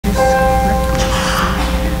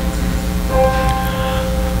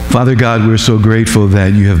Father God, we're so grateful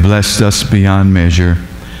that you have blessed us beyond measure.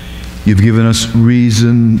 You've given us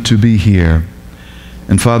reason to be here.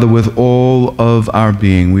 And Father, with all of our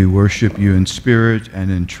being, we worship you in spirit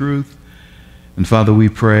and in truth. And Father, we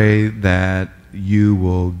pray that you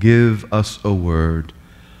will give us a word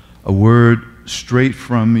straight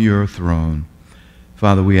from your throne.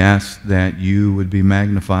 Father, we ask that you would be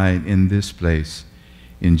magnified in this place.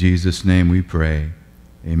 In Jesus' name we pray.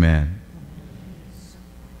 Amen.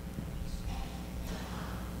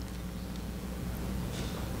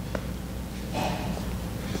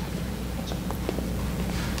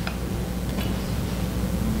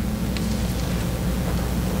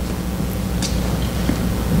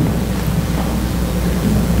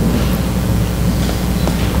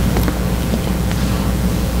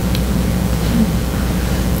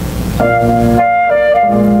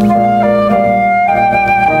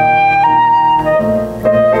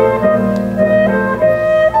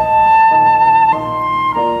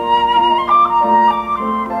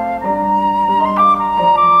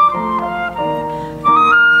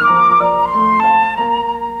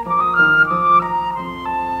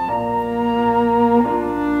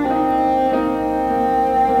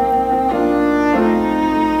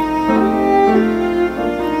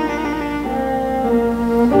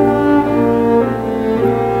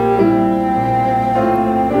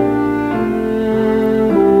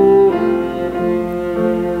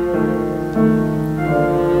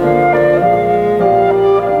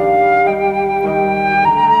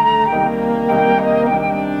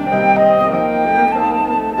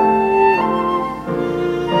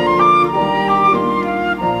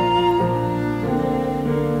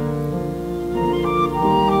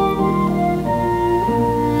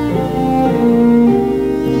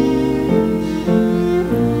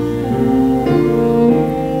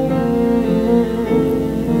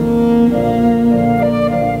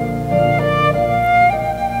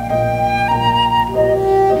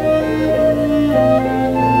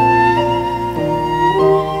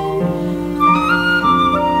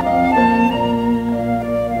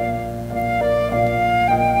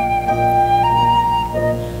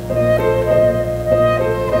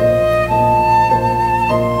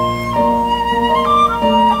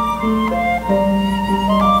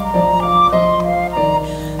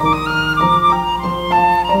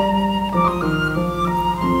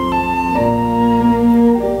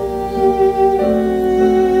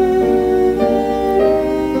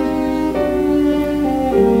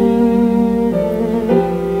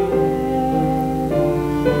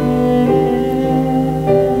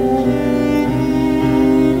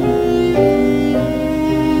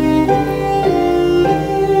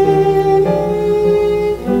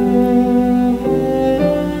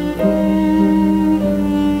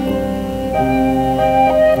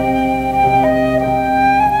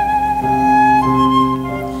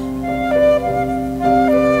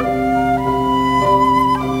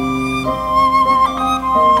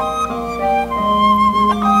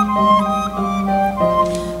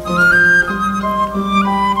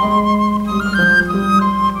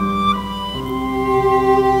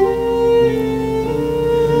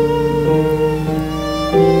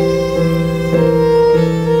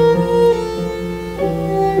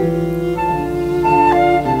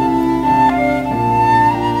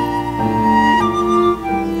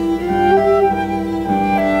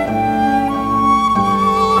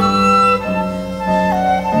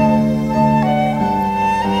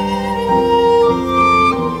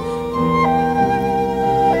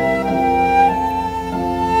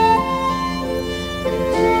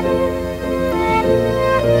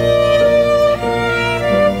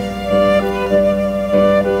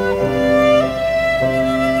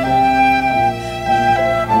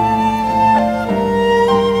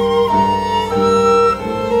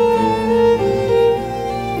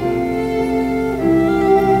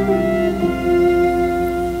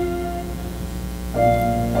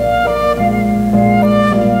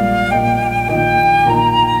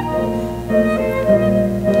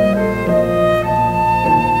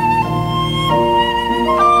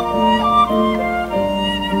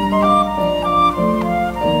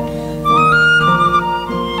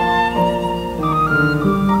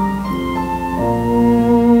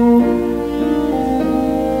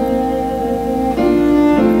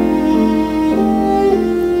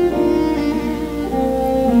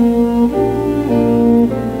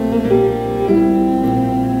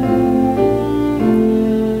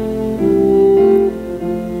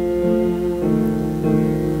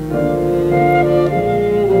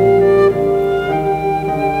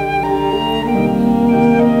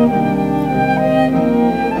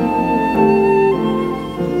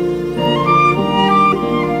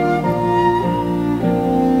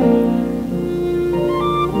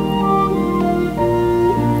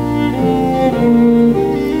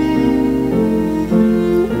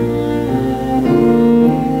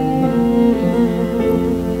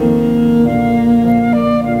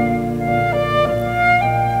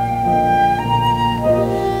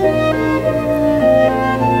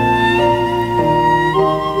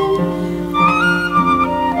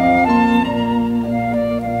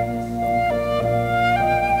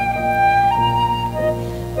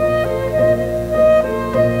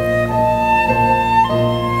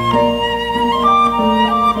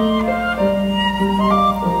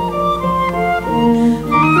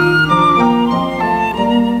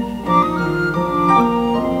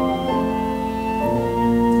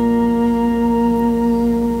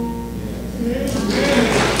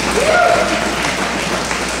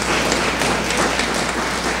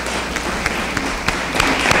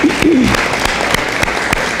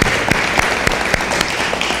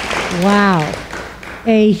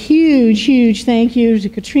 A huge, huge thank you to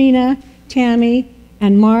Katrina, Tammy,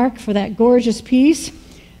 and Mark for that gorgeous piece.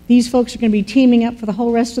 These folks are going to be teaming up for the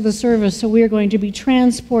whole rest of the service, so we are going to be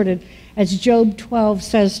transported, as Job 12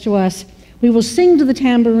 says to us. We will sing to the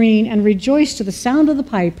tambourine and rejoice to the sound of the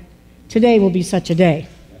pipe. Today will be such a day.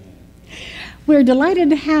 We're delighted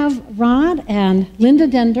to have Rod and Linda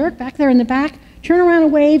Dendirk back there in the back. Turn around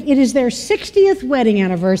and wave. It is their 60th wedding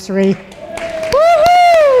anniversary. Woo-hoo!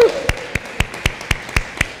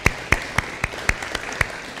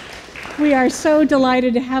 We are so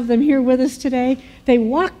delighted to have them here with us today. They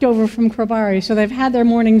walked over from Krabari, so they've had their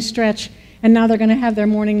morning stretch, and now they're going to have their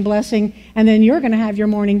morning blessing, and then you're going to have your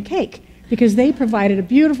morning cake, because they provided a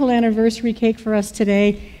beautiful anniversary cake for us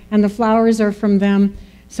today, and the flowers are from them.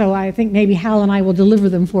 So I think maybe Hal and I will deliver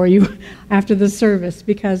them for you after the service,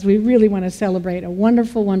 because we really want to celebrate a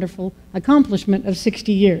wonderful, wonderful accomplishment of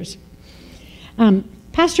 60 years.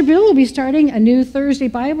 Pastor Bill will be starting a new Thursday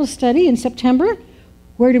Bible study in September.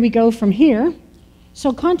 Where do we go from here?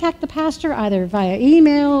 So contact the pastor either via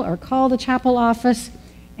email or call the chapel office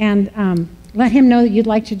and let him know that you'd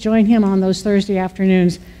like to join him on those Thursday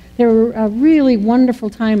afternoons. They're a really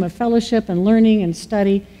wonderful time of fellowship and learning and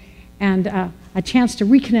study, and a chance to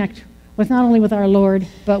reconnect with not only with our Lord,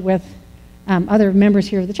 but with other members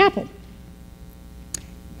here of the chapel.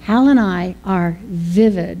 Hal and I are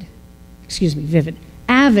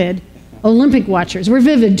avid Olympic watchers. We're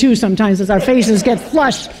vivid too sometimes as our faces get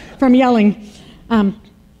flushed from yelling.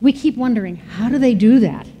 We keep wondering, how do they do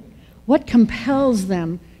that? What compels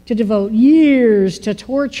them to devote years to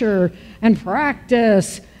torture and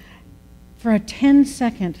practice for a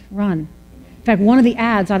 10-second run? In fact, one of the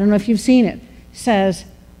ads, I don't know if you've seen it, says,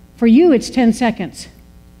 for you it's 10 seconds.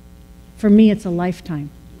 For me it's a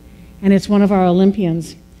lifetime. And it's one of our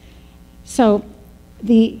Olympians. So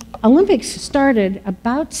the Olympics started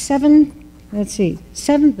about the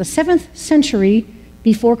 7th century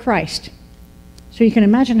before Christ. So you can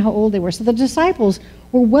imagine how old they were. So the disciples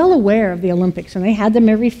were well aware of the Olympics, and they had them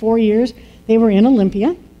every 4 years. They were in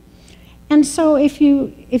Olympia. And so if you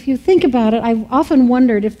think about it, I've often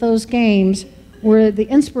wondered if those games were the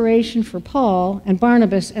inspiration for Paul and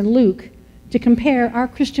Barnabas and Luke to compare our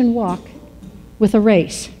Christian walk with a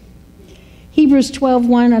race. Hebrews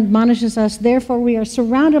 12:1 admonishes us, therefore we are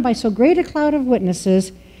surrounded by so great a cloud of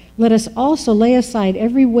witnesses, let us also lay aside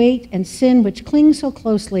every weight and sin which clings so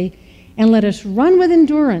closely, and let us run with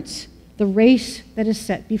endurance the race that is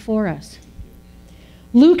set before us.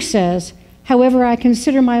 Luke says, however, I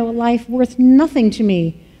consider my life worth nothing to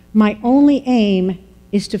me. My only aim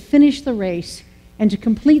is to finish the race and to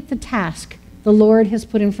complete the task the Lord has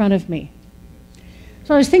put in front of me.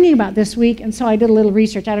 So I was thinking about this week, and so I did a little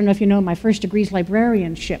research. I don't know if you know, my first degree is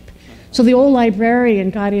librarianship. So the old librarian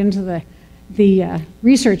got into the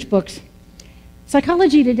research books.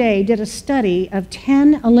 Psychology Today did a study of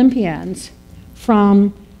 10 Olympians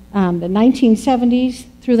from the 1970s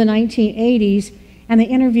through the 1980s, and they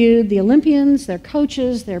interviewed the Olympians, their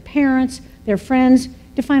coaches, their parents, their friends,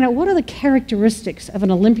 to find out what are the characteristics of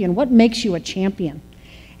an Olympian, what makes you a champion.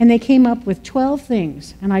 And they came up with 12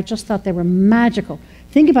 things, and I just thought they were magical.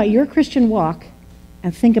 Think about your Christian walk,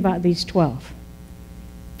 and think about these 12.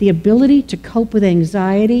 The ability to cope with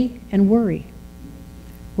anxiety and worry.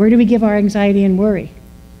 Where do we give our anxiety and worry?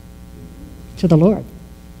 To the Lord.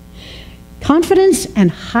 Confidence and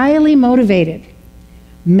highly motivated.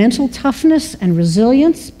 Mental toughness and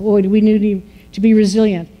resilience. Boy, do we need to be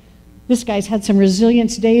resilient. This guy's had some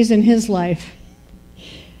resilience days in his life.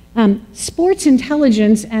 Sports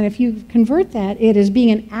intelligence, and if you convert that, it is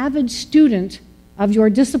being an avid student of your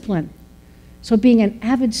discipline. So being an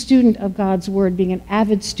avid student of God's Word, being an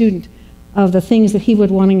avid student of the things that He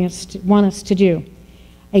would want us to do.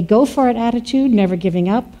 A go-for-it attitude, never giving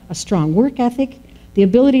up, a strong work ethic, the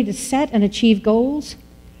ability to set and achieve goals,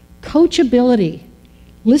 coachability,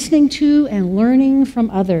 listening to and learning from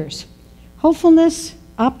others, hopefulness,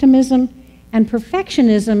 optimism, and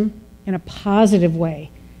perfectionism in a positive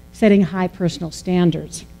way, setting high personal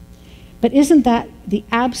standards. But isn't that the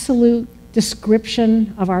absolute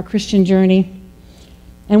description of our Christian journey?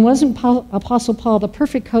 And wasn't Apostle Paul the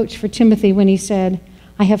perfect coach for Timothy when he said,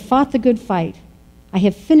 I have fought the good fight, I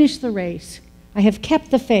have finished the race, I have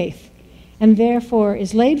kept the faith, and therefore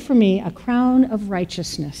is laid for me a crown of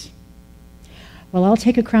righteousness. Well, I'll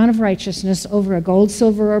take a crown of righteousness over a gold,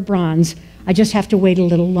 silver, or bronze. I just have to wait a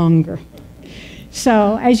little longer.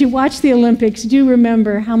 So as you watch the Olympics, do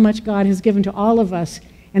remember how much God has given to all of us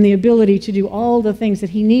and the ability to do all the things that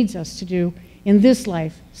He needs us to do in this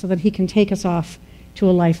life so that He can take us off to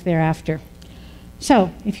a life thereafter.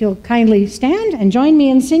 So if you'll kindly stand and join me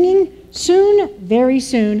in singing Soon, Very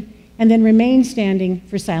Soon, and then remain standing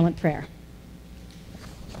for silent prayer.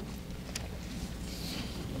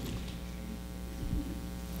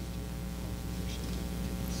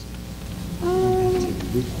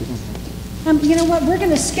 You know what? We're going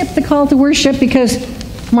to skip the call to worship because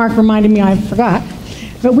Mark reminded me I forgot.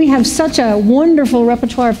 But we have such a wonderful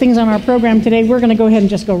repertoire of things on our program today. We're going to go ahead and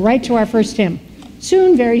just go right to our first hymn.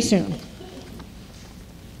 Soon, very soon.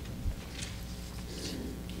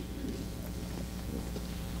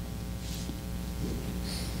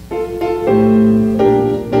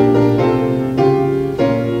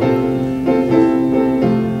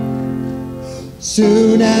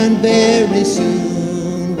 Soon and very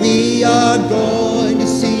soon we are going to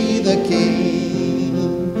see the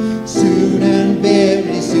King. Soon and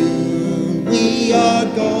very soon we are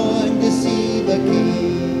going to see the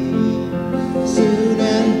King. Soon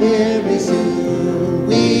and very soon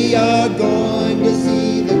we are going to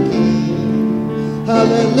see the King.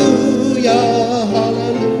 Hallelujah,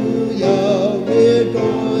 hallelujah, we're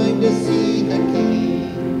going to see the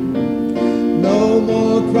King. No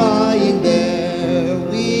more crying there,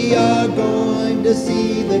 we are going to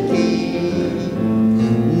see the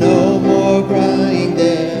King. No more crying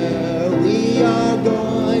there, we are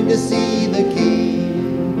going to see the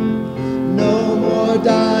King. No more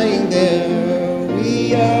dying there,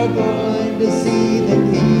 we are going to see the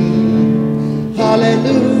King.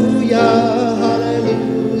 Hallelujah,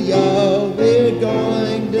 hallelujah, we're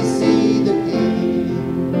going to see the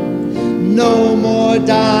King. No more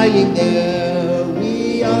dying there,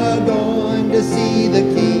 we are going to see the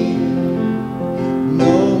King.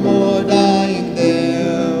 No more dying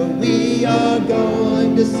there, we are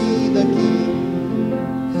going to see the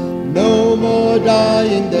King. No more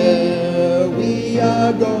dying there, we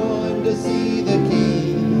are going to see the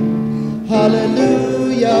King.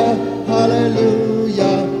 Hallelujah,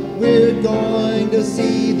 hallelujah, we're going to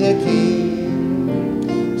see the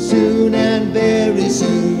King. Soon and very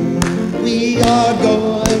soon, we are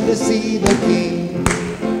going to see the King.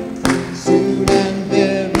 Soon and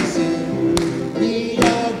very soon, we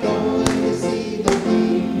are going to see the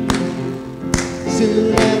King.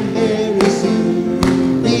 Soon and very soon,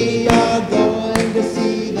 we are going to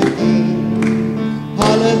see the King.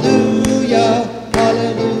 Hallelujah,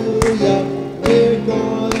 hallelujah, we're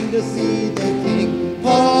going to see the King.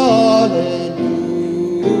 Hallelujah,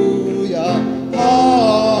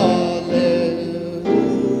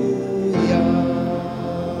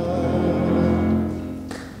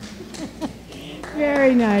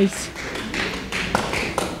 Very nice.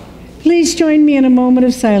 Please join me in a moment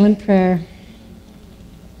of silent prayer.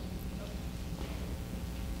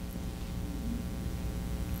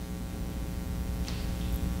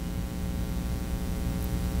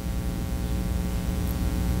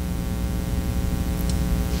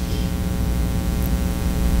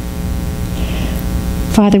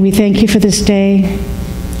 Father, we thank you for this day.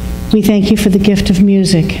 We thank you for the gift of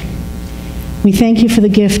music. We thank you for the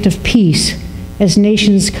gift of peace as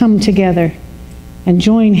nations come together and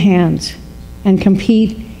join hands and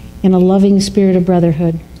compete in a loving spirit of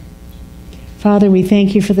brotherhood. Father, we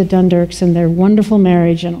thank you for the Dundurks and their wonderful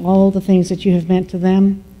marriage and all the things that you have meant to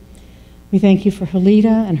them. We thank you for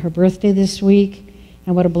Helita and her birthday this week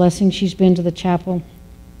and what a blessing she's been to the chapel.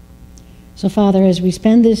 So, Father, as we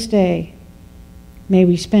spend this day, may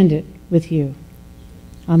we spend it with you.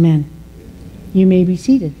 Amen. You may be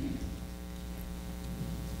seated.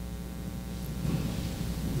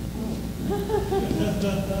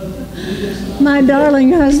 My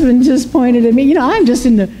darling husband just pointed at me. You know, I'm just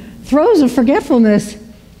in the throes of forgetfulness.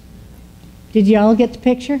 Did you all get the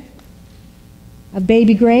picture? A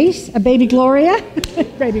baby Grace, a baby Gloria.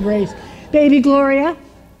 Baby Grace, baby Gloria.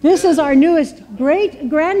 This is our newest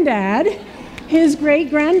great-granddad. His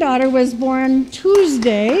great-granddaughter was born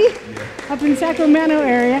Tuesday up in Sacramento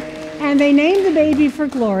area, and they named the baby for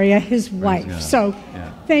Gloria, his wife. So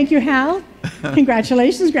thank you, Hal.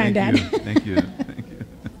 Congratulations, Granddad. Thank you.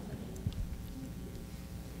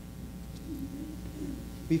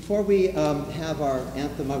 Before we have our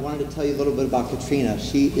anthem, I wanted to tell you a little bit about Katrina.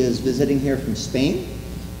 She is visiting here from Spain.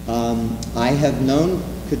 I have known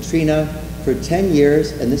Katrina for 10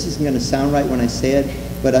 years, and this isn't going to sound right when I say it,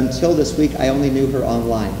 but until this week, I only knew her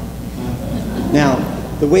online. Now,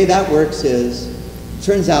 the way that works is, it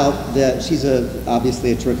turns out that she's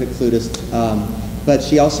obviously a terrific flutist, but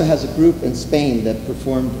she also has a group in Spain that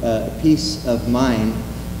performed a piece of mine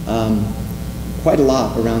quite a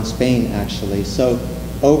lot around Spain, actually. So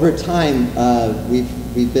over time,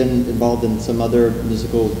 we've been involved in some other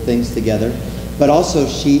musical things together, but also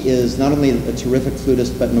she is not only a terrific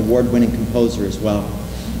flutist, but an award-winning composer as well,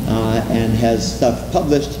 and has stuff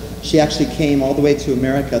published. She actually came all the way to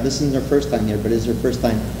America. This isn't her first time here, but it is her first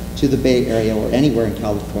time to the Bay Area or anywhere in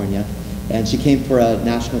California. And she came for a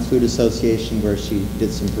National Flute Association where she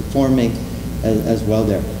did some performing as well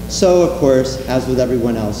there. So, of course, as with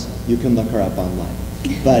everyone else, you can look her up online.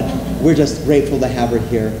 But we're just grateful to have her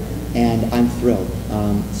here, and I'm thrilled.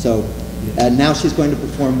 Now she's going to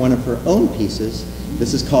perform one of her own pieces.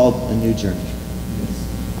 This is called A New Journey.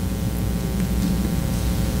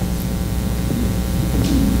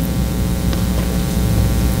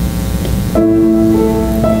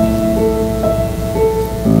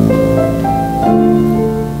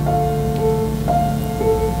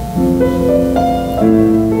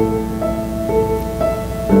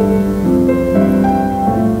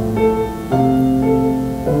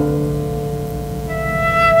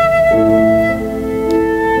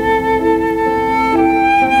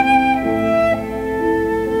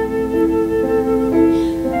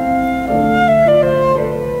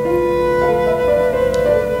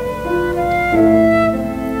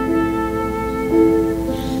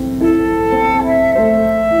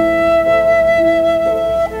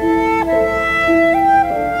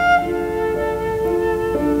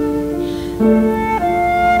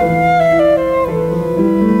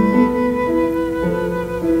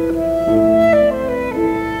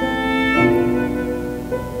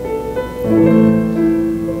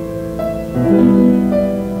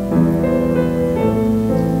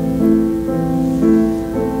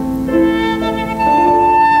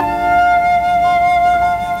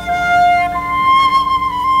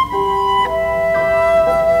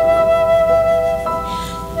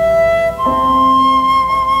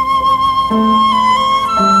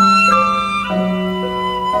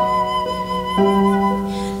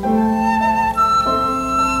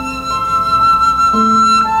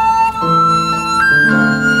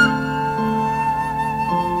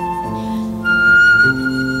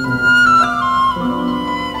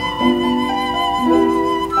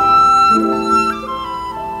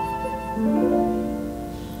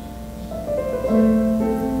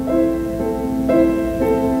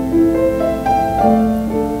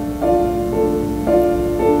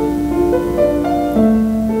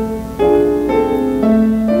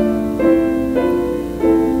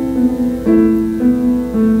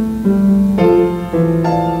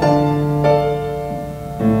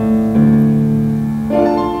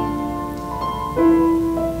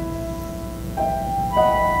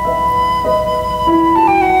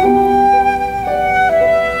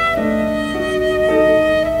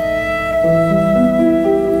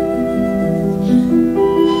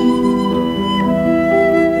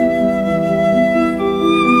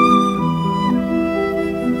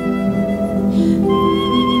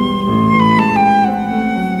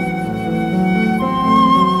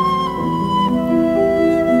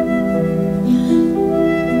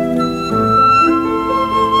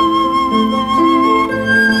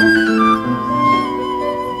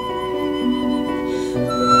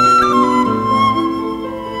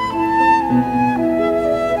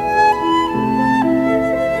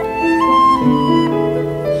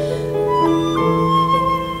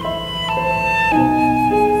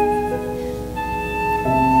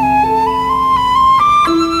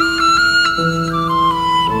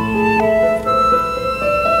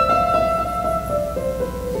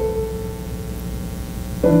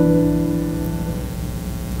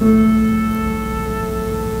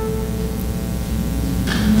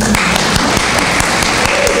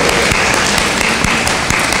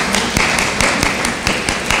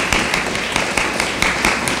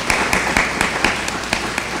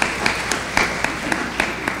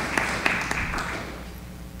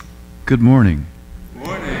 Good morning.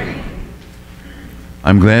 Morning.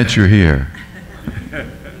 I'm glad you're here.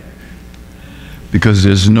 Because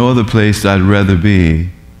there's no other place I'd rather be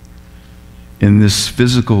in this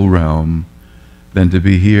physical realm than to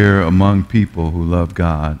be here among people who love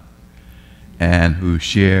God and who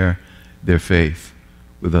share their faith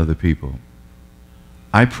with other people.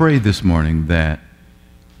 I pray this morning that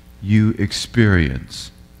you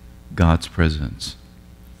experience God's presence.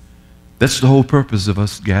 That's the whole purpose of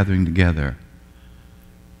us gathering together,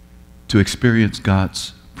 to experience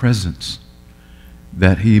God's presence,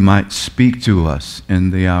 that He might speak to us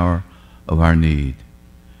in the hour of our need,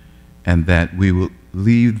 and that we will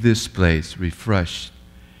leave this place refreshed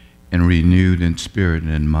and renewed in spirit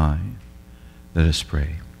and in mind. Let us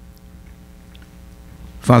pray.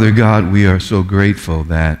 Father God, we are so grateful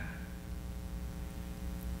that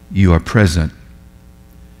you are present.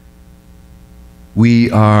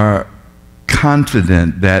 We are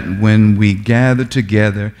confident that when we gather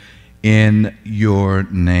together in your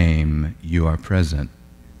name, you are present.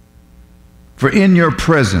 For in your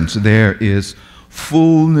presence there is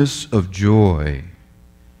fullness of joy,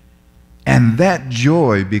 and that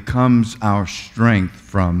joy becomes our strength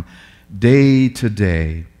from day to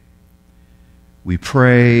day. We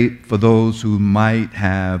pray for those who might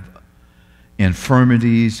have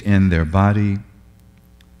infirmities in their body.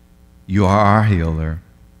 You are our healer.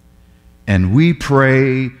 And we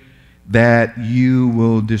pray that you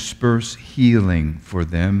will disperse healing for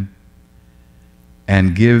them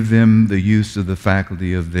and give them the use of the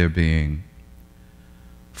faculty of their being.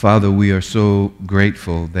 Father, we are so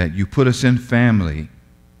grateful that you put us in family,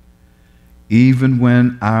 even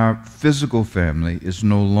when our physical family is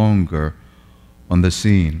no longer on the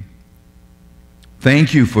scene.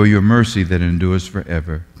 Thank you for your mercy that endures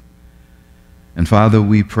forever. And Father,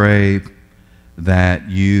 we pray that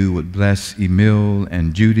you would bless Emil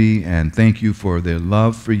and Judy, and thank you for their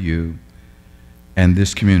love for you and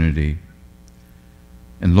this community.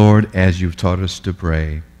 And Lord, as you've taught us to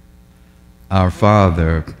pray, Our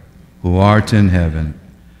Father, who art in heaven,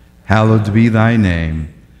 hallowed be thy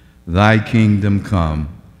name. Thy kingdom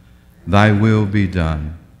come, thy will be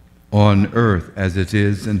done, on earth as it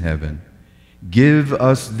is in heaven. Give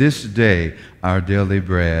us this day our daily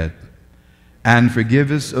bread, and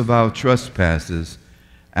forgive us of our trespasses,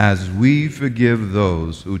 as we forgive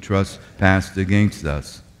those who trespass against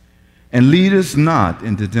us. And lead us not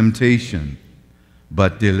into temptation,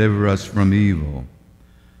 but deliver us from evil.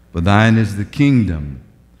 For thine is the kingdom,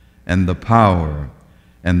 and the power,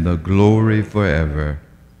 and the glory forever.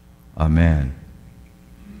 Amen.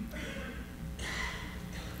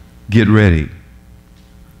 Get ready.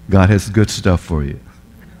 God has good stuff for you.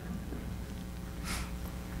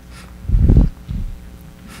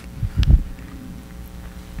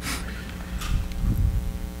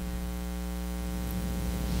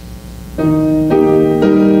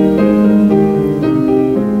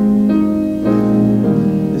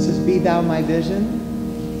 This is Be Thou My Vision.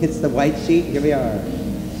 It's the white sheet. Here we are.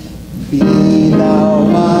 Be thou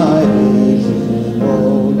my vision,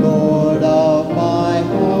 O Lord of my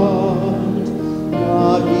heart.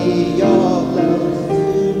 God, be your blessed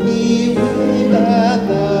to me that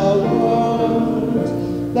thou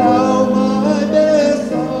art. Thou my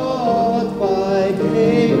best thought by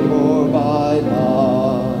day or by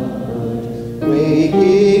night.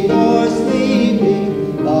 Waking or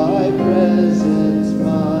sleeping, thy presence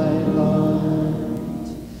my light.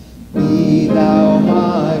 Be thou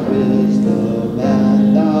my wisdom,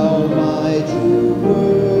 and thou my true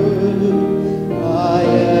word. I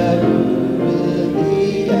am with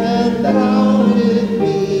thee, and thou with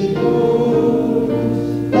me,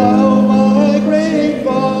 Lord. Thou my great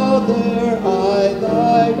Father, I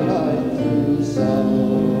thy right true Son.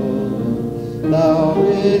 Thou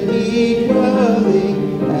with me dwelling,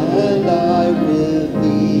 and I with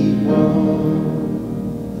thee one.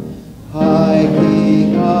 High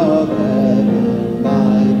King of heaven,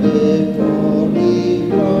 my victory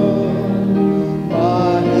won.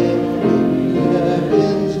 My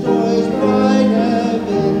heaven's joys, bright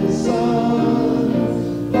heaven's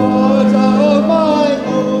sun. Heart of my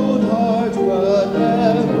own heart,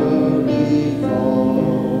 whatever befall,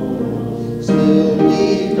 still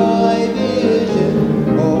be my vision,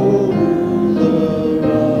 O ruler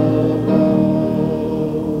of all.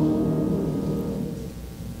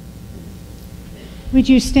 Would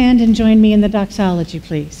you stand and join me in the doxology,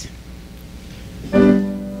 please?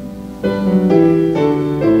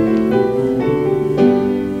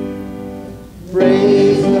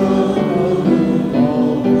 Praise God,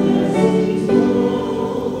 all blessings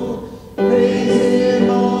flow. Praise Him,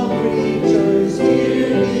 all creatures here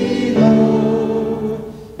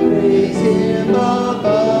below. Praise Him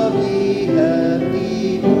above the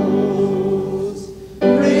heavenly hosts.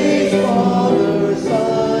 Praise Father,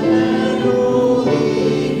 Son, and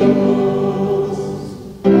Holy Ghost.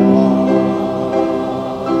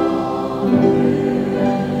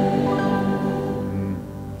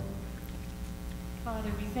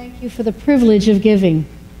 Father, we thank you for the privilege of giving.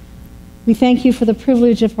 We thank you for the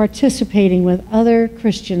privilege of participating with other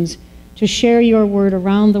Christians to share your word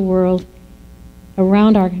around the world,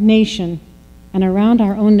 around our nation, and around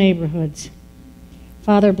our own neighborhoods.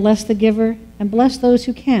 Father, bless the giver and bless those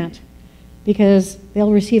who can't, because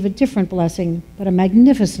they'll receive a different blessing, but a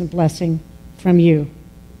magnificent blessing from you.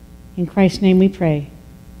 In Christ's name we pray.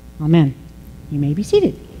 Amen. You may be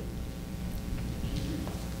seated.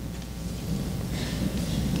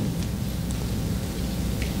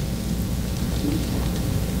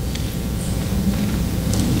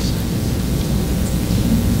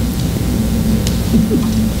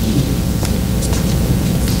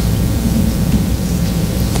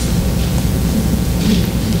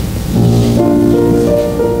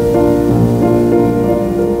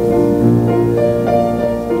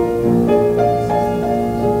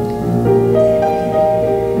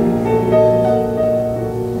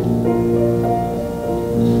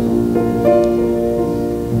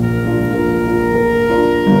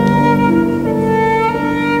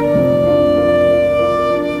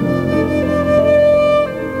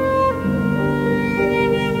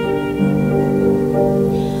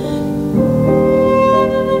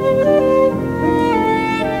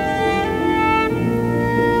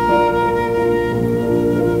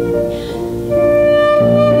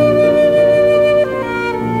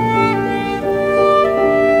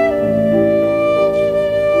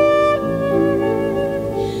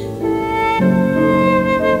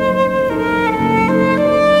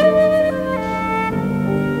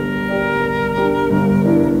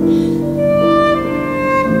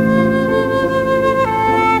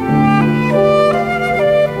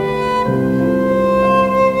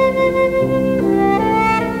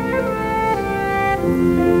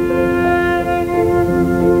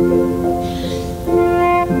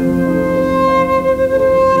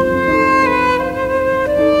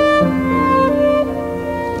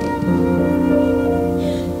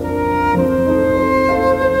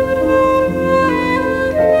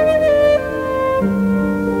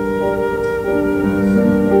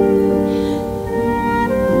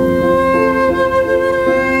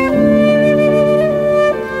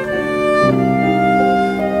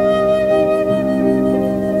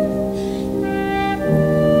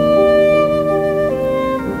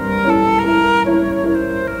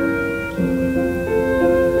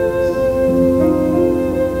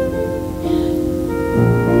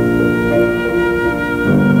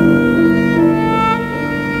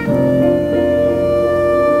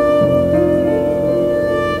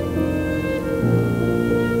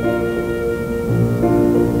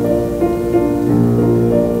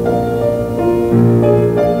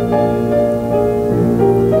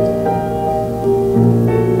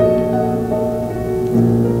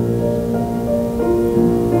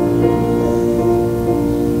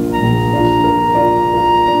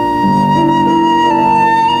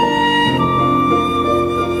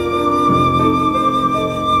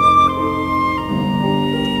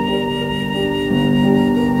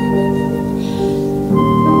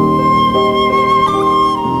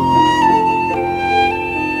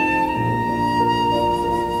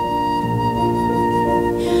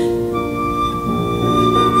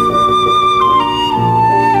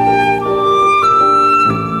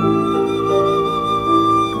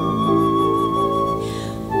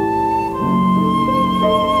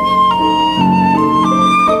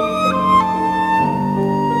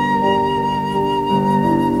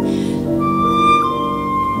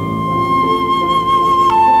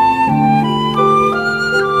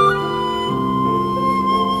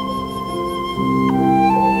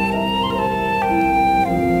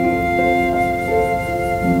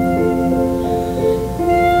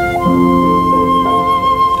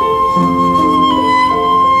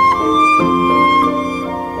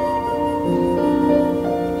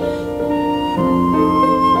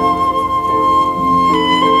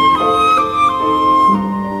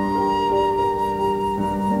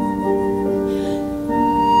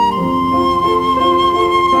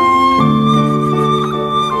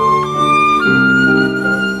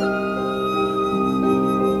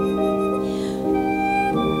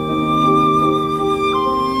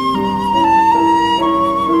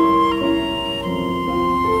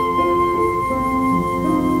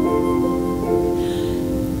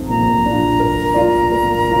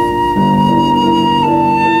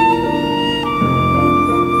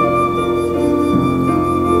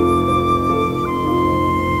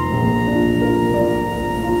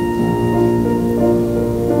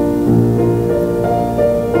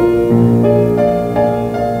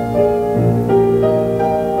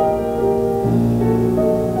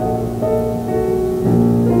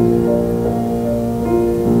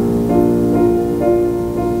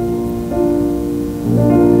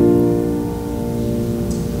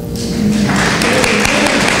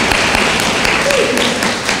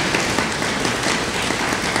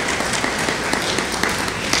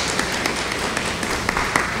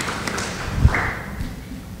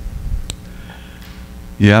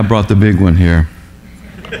 Yeah, I brought the big one here.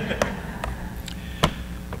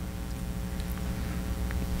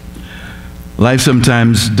 Life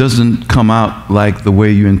sometimes doesn't come out like the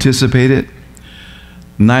way you anticipate it.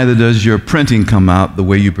 Neither does your printing come out the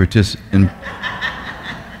way you participate.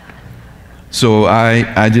 So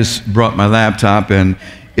I just brought my laptop, and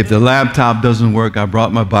if the laptop doesn't work, I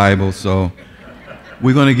brought my Bible, so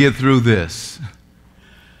we're going to get through this.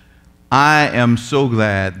 I am so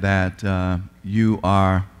glad that you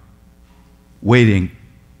are waiting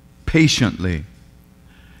patiently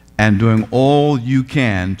and doing all you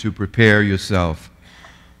can to prepare yourself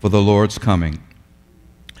for the Lord's coming.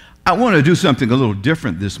 I want to do something a little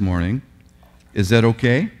different this morning. Is that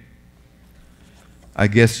okay? I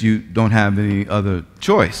guess you don't have any other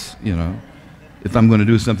choice, you know, if I'm going to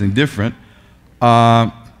do something different.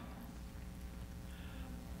 I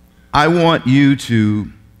want you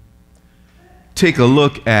to take a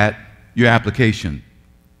look at your application.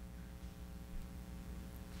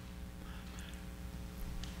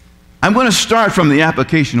 I'm going to start from the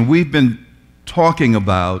application. We've been talking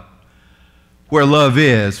about where love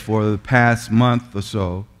is for the past month or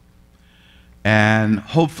so. And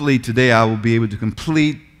hopefully today I will be able to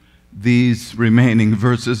complete these remaining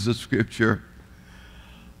verses of Scripture.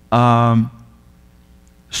 So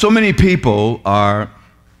many people are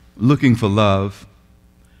looking for love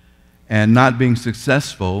and not being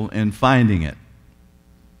successful in finding it.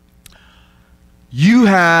 You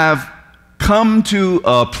have come to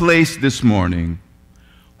a place this morning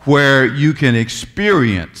where you can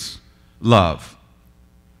experience love.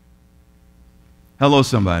 Hello,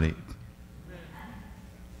 somebody.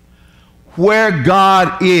 Where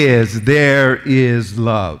God is, there is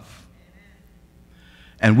love.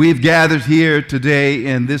 And we've gathered here today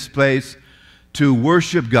in this place to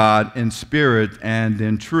worship God in spirit and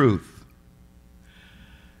in truth.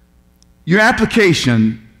 Your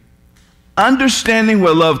application, understanding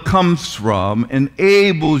where love comes from,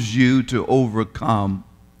 enables you to overcome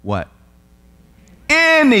what?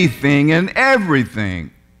 Anything and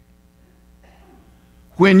everything.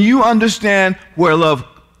 When you understand where love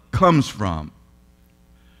comes from,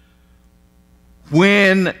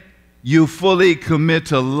 when you fully commit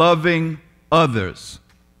to loving others,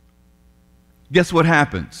 guess what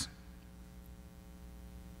happens?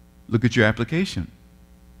 Look at your application.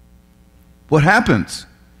 What happens?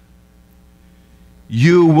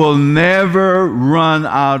 You will never run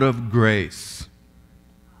out of grace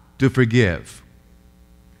to forgive.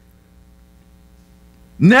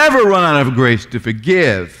 Never run out of grace to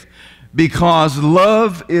forgive, because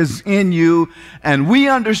love is in you, and we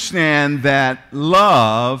understand that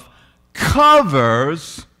love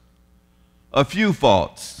covers a few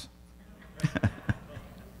faults.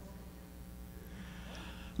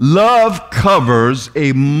 Love covers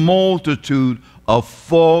a multitude of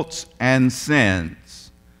faults and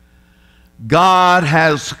sins. God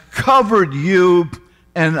has covered you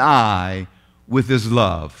and I with His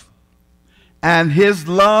love. And His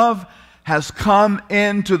love has come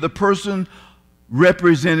into the person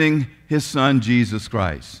representing His Son, Jesus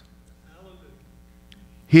Christ.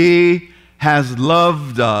 He has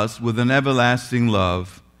loved us with an everlasting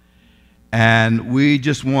love. And we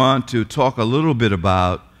just want to talk a little bit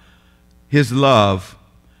about His love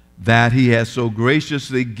that He has so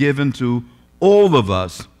graciously given to all of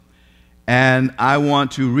us. And I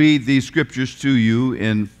want to read these scriptures to you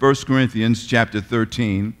in 1 Corinthians chapter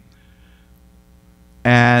 13.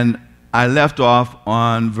 And I left off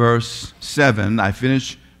on verse 7. I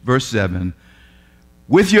finished verse 7.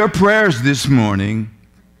 With your prayers this morning,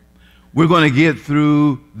 we're going to get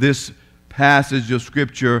through this passage of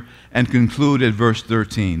Scripture and conclude at verse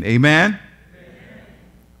 13. Amen?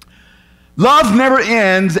 Love never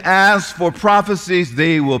ends. As for prophecies,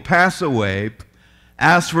 they will pass away.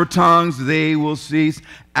 As for tongues, they will cease.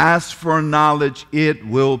 As for knowledge, it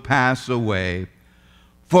will pass away.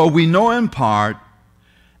 For we know in part,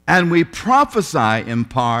 and we prophesy in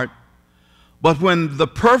part, but when the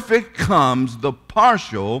perfect comes, the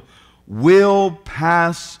partial will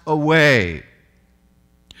pass away.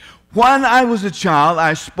 When I was a child,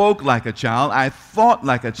 I spoke like a child, I thought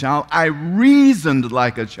like a child, I reasoned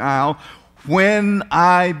like a child. When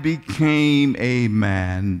I became a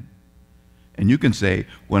man, and you can say,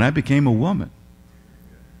 when I became a woman,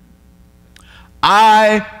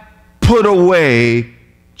 I put away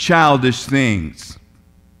childish things.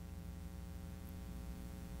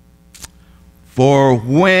 For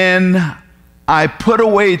when I put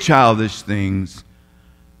away childish things,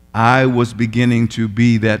 I was beginning to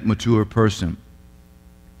be that mature person.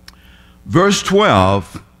 Verse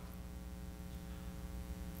 12,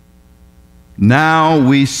 Now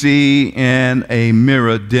we see in a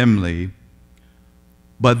mirror dimly,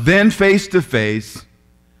 but then face to face.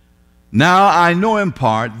 Now I know in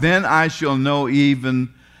part, then I shall know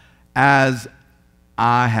even as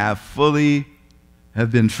I have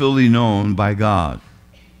been fully known by God.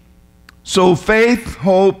 So faith,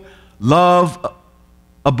 hope, love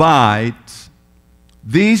abides,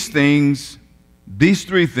 these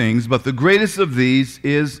three things, but the greatest of these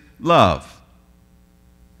is love.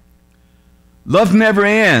 Love never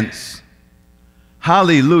ends.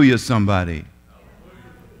 Hallelujah, somebody.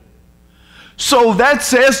 So that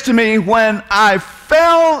says to me, when I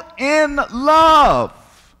fell in love.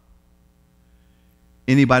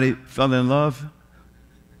 Anybody fell in love?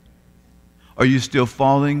 Are you still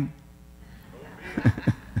falling?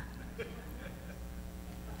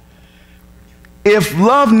 If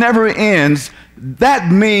love never ends,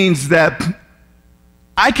 that means that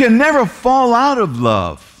I can never fall out of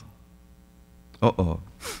love. Uh-oh.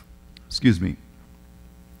 Excuse me.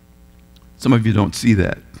 Some of you don't see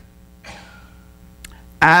that.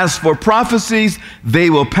 As for prophecies, they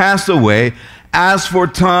will pass away. As for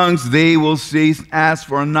tongues, they will cease. As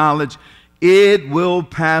for knowledge, it will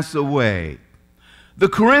pass away. The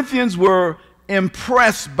Corinthians were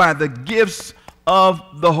impressed by the gifts of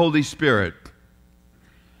the Holy Spirit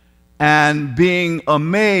and being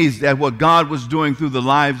amazed at what God was doing through the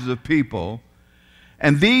lives of people.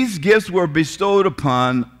 And these gifts were bestowed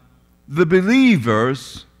upon the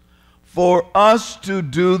believers for us to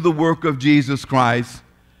do the work of Jesus Christ.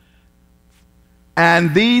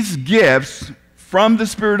 And these gifts from the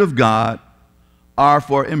Spirit of God are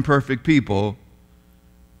for imperfect people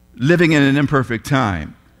living in an imperfect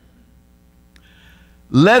time.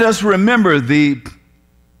 Let us remember the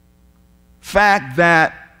fact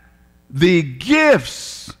that the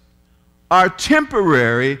gifts are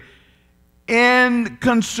temporary in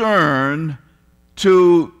concern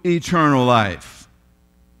to eternal life.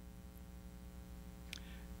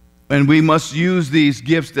 And we must use these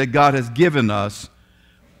gifts that God has given us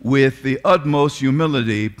with the utmost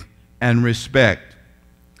humility and respect.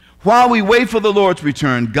 While we wait for the Lord's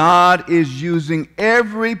return, God is using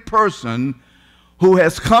every person who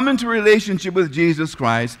has come into relationship with Jesus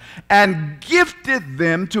Christ and gifted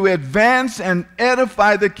them to advance and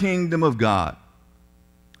edify the kingdom of God.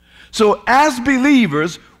 So as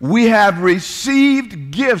believers, we have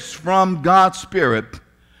received gifts from God's Spirit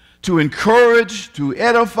to encourage, to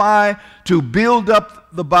edify, to build up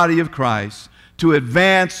the body of Christ, to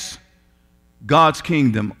advance God's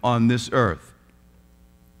kingdom on this earth.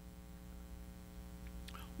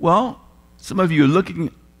 Well, some of you are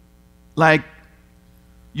looking like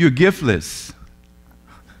you're giftless.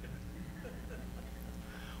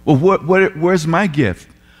 Well, where's my gift?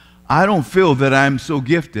 I don't feel that I'm so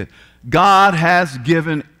gifted. God has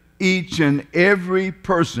given each and every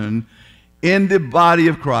person in the body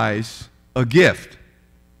of Christ a gift.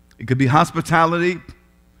 It could be hospitality.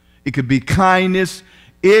 It could be kindness.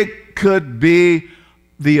 It could be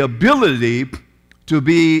the ability to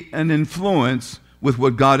be an influence with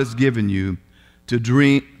what God has given you to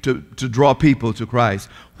draw people to Christ.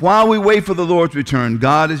 While we wait for the Lord's return,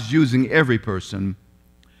 God is using every person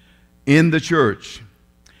in the church.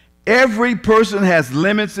 Every person has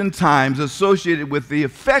limits and times associated with the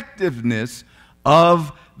effectiveness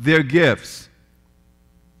of their gifts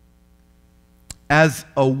as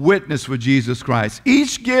a witness for Jesus Christ.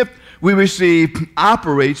 Each gift we receive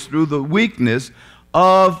operates through the weakness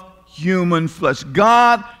of human flesh.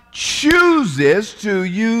 God chooses to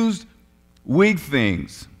use weak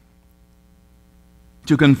things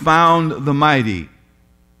to confound the mighty.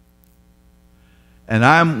 And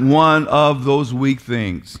I'm one of those weak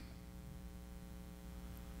things.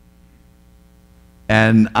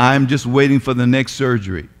 And I'm just waiting for the next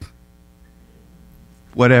surgery.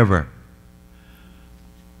 Whatever.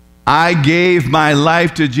 I gave my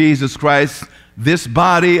life to Jesus Christ. This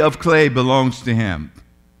body of clay belongs to Him.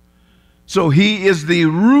 So He is the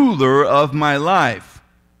ruler of my life.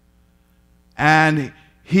 And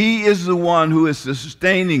He is the one who is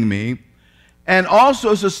sustaining me and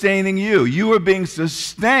also sustaining you. You are being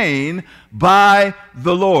sustained by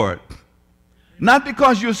the Lord. Not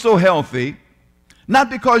because you're so healthy, not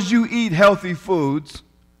because you eat healthy foods,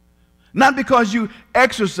 not because you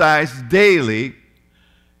exercise daily.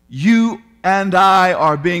 You and I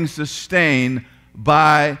are being sustained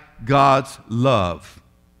by God's love.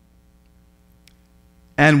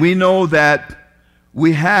 And we know that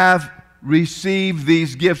we have received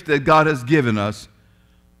these gifts that God has given us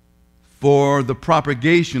for the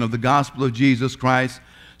propagation of the gospel of Jesus Christ,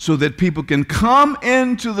 so that people can come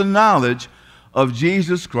into the knowledge of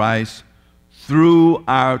Jesus Christ through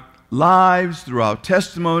our lives, through our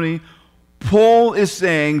testimony, Paul is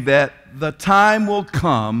saying that the time will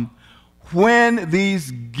come when these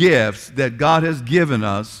gifts that God has given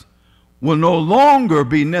us will no longer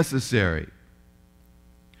be necessary.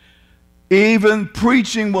 Even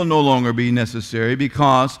preaching will no longer be necessary,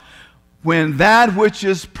 because when that which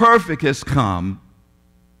is perfect has come,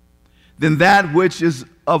 then that which is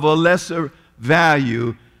of a lesser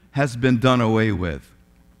value has been done away with.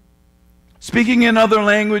 Speaking in other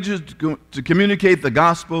languages to communicate the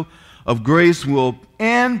gospel of grace will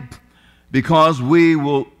end, because we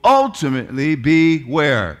will ultimately be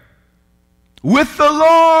where? With the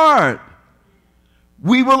Lord.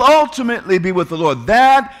 We will ultimately be with the Lord.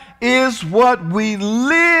 That is what we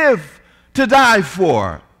live to die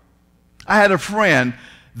for. I had a friend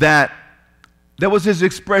that was his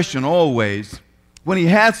expression always. When he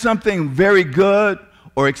had something very good,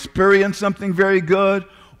 or experienced something very good,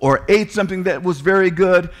 or ate something that was very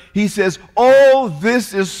good, he says, "Oh,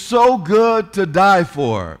 this is so good to die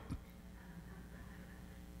for."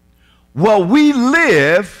 Well, we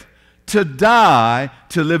live to die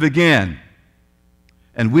to live again.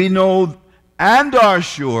 And we know and are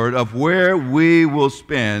assured of where we will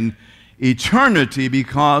spend eternity,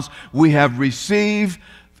 because we have received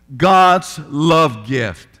God's love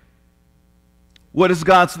gift. What is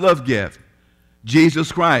God's love gift?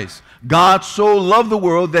 Jesus Christ. God so loved the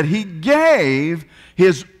world that he gave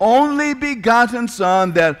his only begotten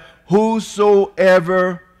Son, that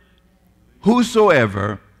whosoever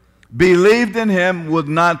believed in him would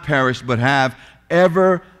not perish but have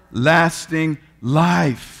everlasting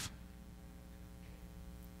life.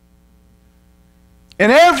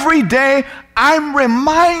 And every day I'm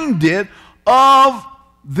reminded of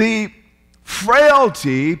the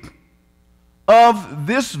frailty of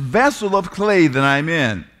this vessel of clay that I'm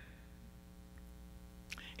in.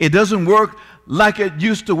 It doesn't work like it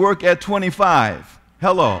used to work at 25.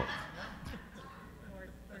 Hello.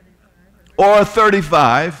 Or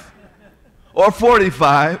 35. Or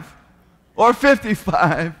 45. Or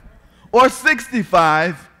 55. Or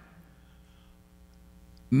 65.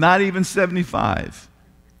 Not even 75.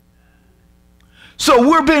 So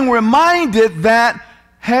we're being reminded that,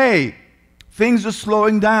 hey, things are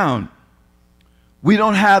slowing down. We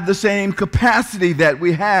don't have the same capacity that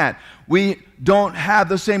we had. We don't have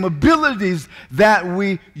the same abilities that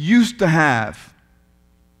we used to have.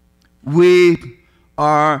 We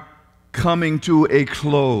are coming to a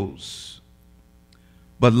close.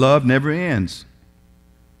 But love never ends.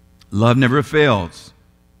 Love never fails.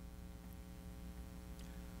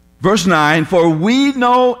 Verse 9, "For we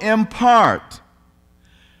know in part,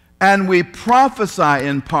 and we prophesy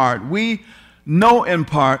in part." We know in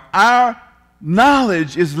part. Our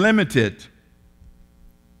knowledge is limited.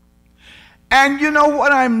 And you know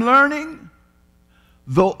what I'm learning?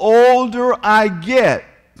 The older I get,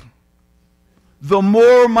 the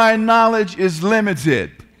more my knowledge is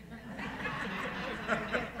limited.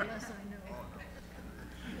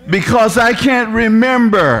 Because I can't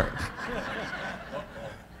remember.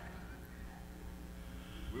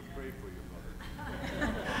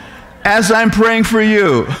 As I'm praying for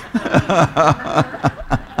you.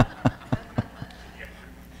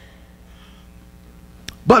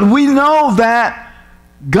 But we know that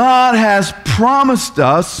God has promised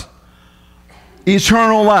us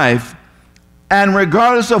eternal life. And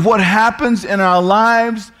regardless of what happens in our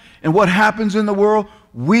lives and what happens in the world,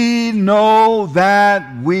 we know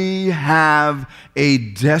that we have a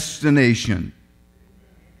destination.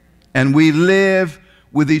 And we live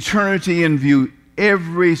with eternity in view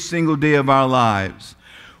every single day of our lives.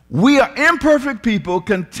 We are imperfect people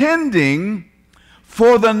contending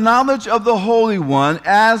for the knowledge of the Holy One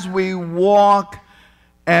as we walk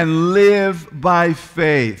and live by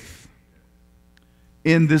faith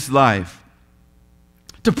in this life.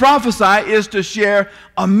 To prophesy is to share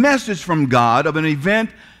a message from God of an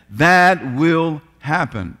event that will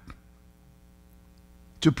happen.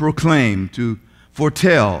 To proclaim, to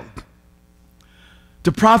foretell.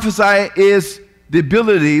 To prophesy is the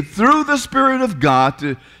ability through the Spirit of God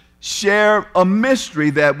to share a mystery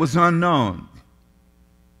that was unknown.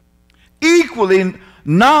 Equally,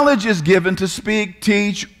 knowledge is given to speak,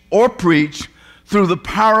 teach, or preach through the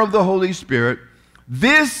power of the Holy Spirit.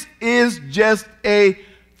 This is just a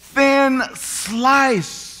thin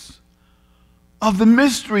slice of the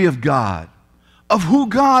mystery of God, of who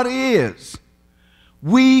God is.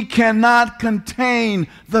 We cannot contain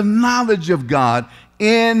the knowledge of God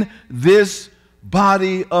in this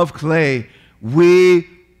body of clay. We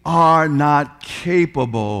are not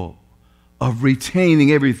capable of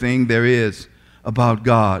retaining everything there is about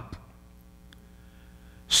God.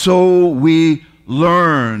 So we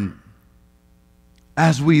learn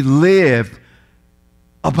as we live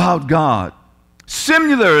about God.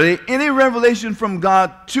 Similarly, any revelation from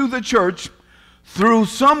God to the church through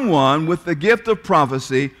someone with the gift of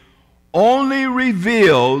prophecy only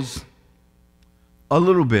reveals a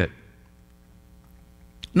little bit,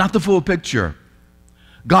 not the full picture.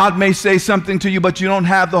 God may say something to you, but you don't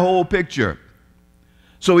have the whole picture.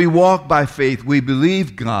 So we walk by faith. We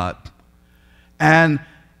believe God. And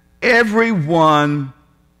everyone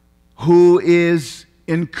who is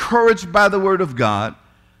encouraged by the Word of God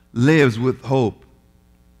lives with hope.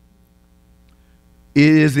 It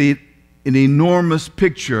is an enormous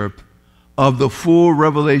picture of the full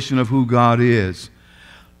revelation of who God is.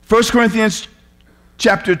 1 Corinthians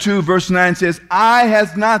chapter 2, verse 9 says, "Eye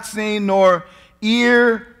has not seen, nor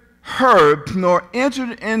ear heard, nor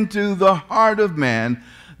entered into the heart of man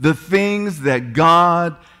the things that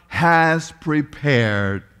God has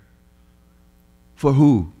prepared." For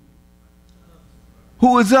who?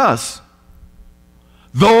 Who is us?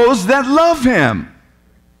 Those that love Him.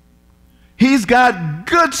 He's got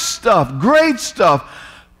good stuff, great stuff,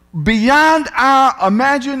 beyond our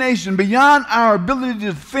imagination, beyond our ability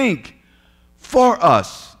to think for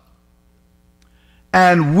us.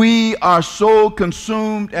 And we are so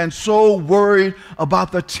consumed and so worried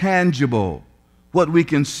about the tangible, what we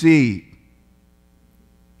can see,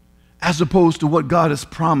 as opposed to what God has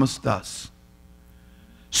promised us.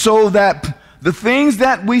 So that the things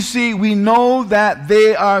that we see, we know that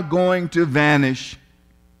they are going to vanish.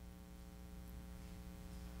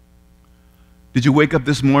 Did you wake up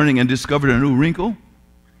this morning and discover a new wrinkle?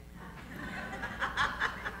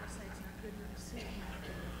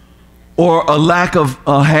 Or a lack of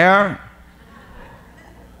hair?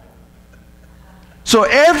 So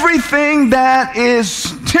everything that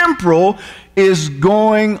is temporal is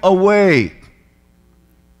going away.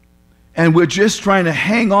 And we're just trying to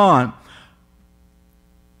hang on.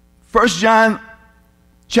 1 John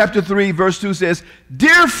chapter 3, verse 2 says,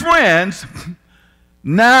 "Dear friends,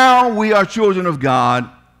 now we are children of God,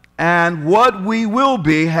 and what we will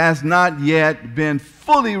be has not yet been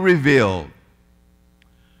fully revealed.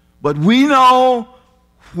 But we know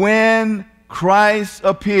when Christ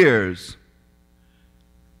appears."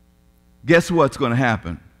 Guess what's going to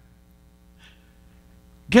happen?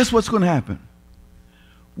 Guess what's going to happen?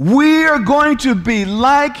 We are going to be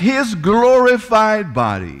like His glorified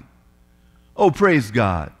body. Oh, praise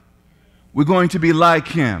God. We're going to be like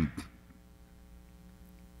Him.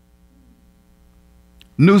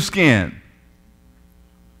 New skin.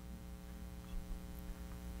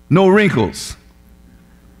 No wrinkles.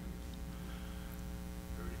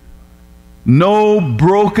 No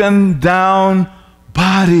broken down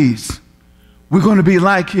bodies. We're going to be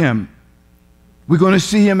like Him. We're going to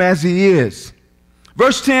see Him as He is.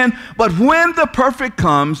 Verse 10, "But when the perfect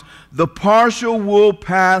comes, the partial will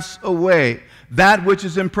pass away. That which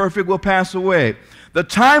is imperfect will pass away. The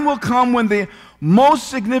time will come when the most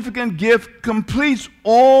significant gift completes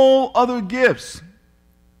all other gifts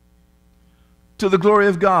to the glory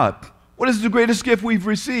of God." What is the greatest gift we've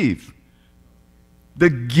received? The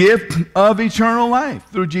gift of eternal life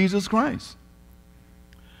through Jesus Christ.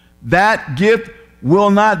 That gift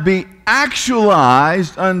will not be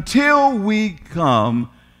actualized until we come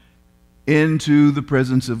into the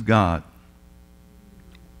presence of God.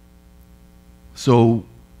 So,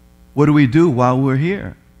 what do we do while we're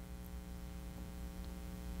here?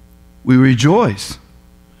 We rejoice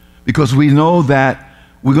because we know that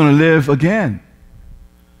we're going to live again.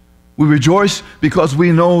 We rejoice because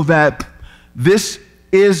we know that this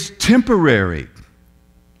is temporary.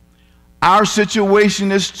 Our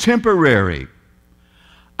situation is temporary.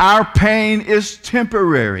 Our pain is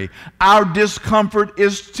temporary. Our discomfort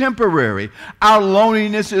is temporary. Our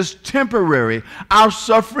loneliness is temporary. Our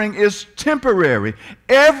suffering is temporary.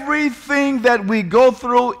 Everything that we go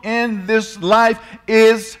through in this life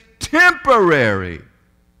is temporary.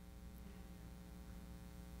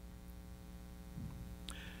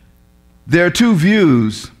 There are two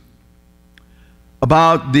views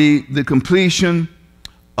about the completion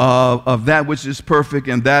of that which is perfect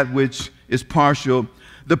and that which is partial.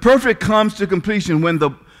 The perfect comes to completion when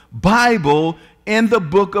the Bible in the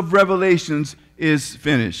book of Revelations is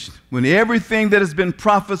finished. When everything that has been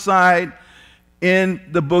prophesied in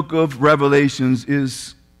the book of Revelations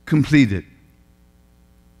is completed.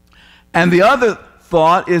 And the other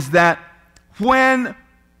thought is that when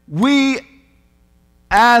we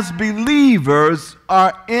as believers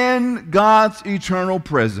are in God's eternal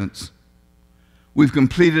presence, we've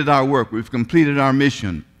completed our work, we've completed our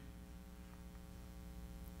mission.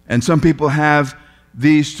 And some people have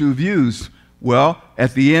these two views. Well,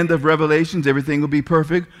 at the end of Revelations, everything will be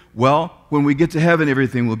perfect. Well, when we get to heaven,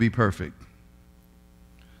 everything will be perfect.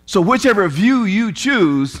 So whichever view you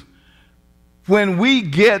choose, when we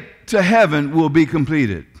get to heaven, will be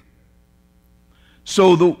completed.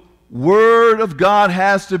 So the Word of God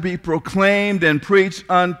has to be proclaimed and preached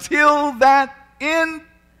until that end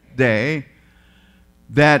day,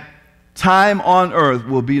 that time on earth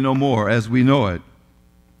will be no more as we know it.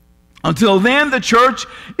 Until then, the church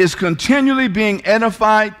is continually being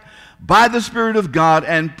edified by the Spirit of God,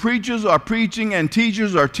 and preachers are preaching and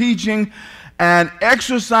teachers are teaching and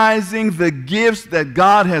exercising the gifts that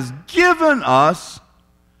God has given us.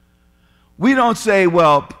 We don't say,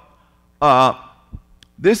 well,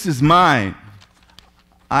 this is mine.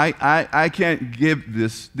 I can't give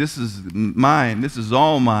this. This is mine. This is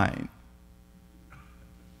all mine.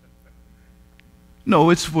 No,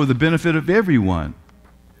 it's for the benefit of everyone,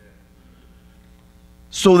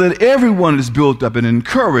 so that everyone is built up and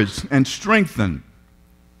encouraged and strengthened.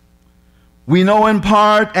 We know in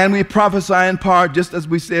part and we prophesy in part, just as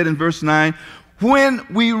we said in verse 9. When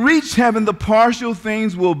we reach heaven, the partial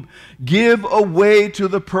things will give way to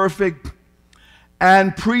the perfect,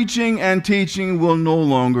 and preaching and teaching will no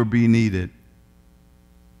longer be needed.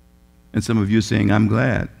 And some of you are saying, I'm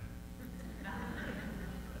glad.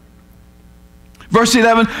 Verse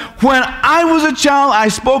 11, when I was a child, I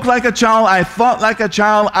spoke like a child, I thought like a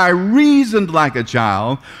child, I reasoned like a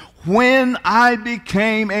child. When I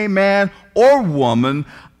became a man or woman,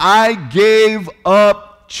 I gave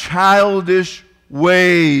up childish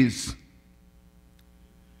ways.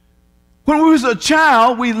 When we was a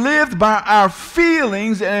child, we lived by our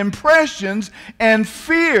feelings and impressions and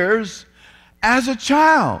fears as a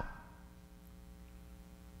child.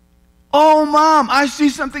 Oh, Mom, I see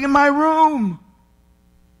something in my room.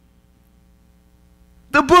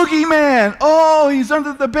 The boogeyman. Oh, he's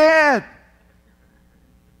under the bed.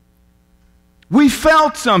 We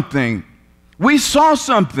felt something. We saw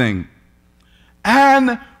something.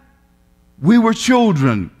 And we were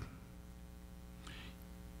children.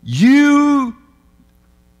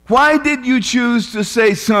 Why did you choose to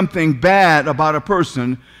say something bad about a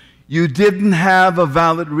person? You didn't have a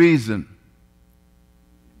valid reason.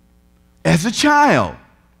 As a child,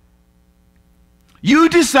 you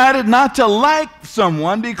decided not to like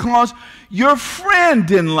someone because your friend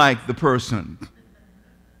didn't like the person.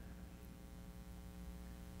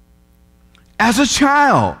 As a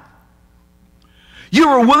child, you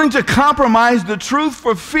were willing to compromise the truth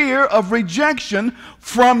for fear of rejection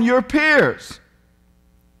from your peers.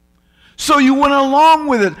 So you went along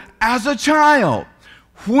with it as a child.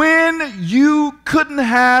 When you couldn't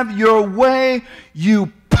have your way,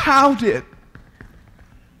 you pouted.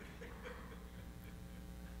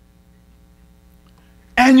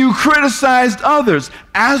 And you criticized others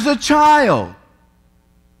as a child.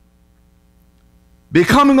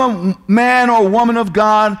 Becoming a man or woman of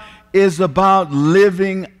God is about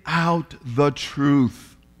living out the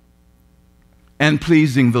truth and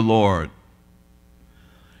pleasing the Lord.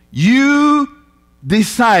 You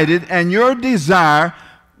decided, and your desire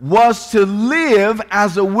was to live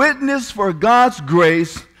as a witness for God's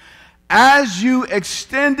grace as you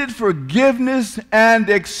extended forgiveness and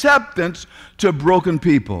acceptance to broken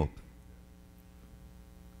people.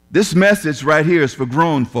 This message right here is for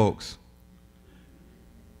grown folks,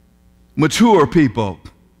 mature people,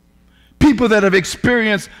 people that have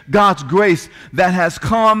experienced God's grace that has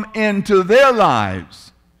come into their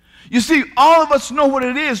lives. You see, all of us know what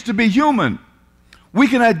it is to be human. We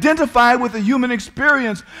can identify with the human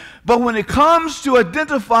experience, but when it comes to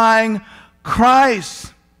identifying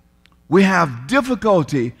Christ, we have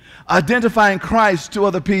difficulty identifying Christ to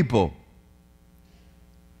other people.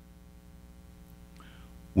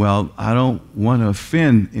 Well, I don't want to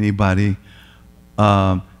offend anybody.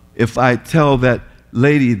 If I tell that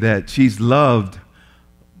lady that she's loved,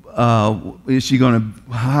 how's she going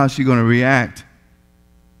to react?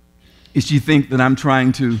 Is she think that I'm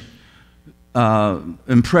trying to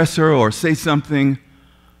impress her or say something?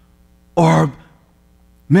 Or,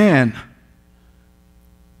 man,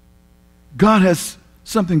 God has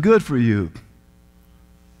something good for you,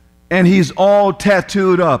 and he's all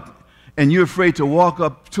tattooed up, and you're afraid to walk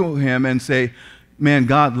up to him and say, man,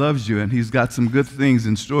 God loves you, and he's got some good things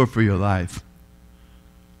in store for your life.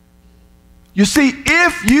 You see,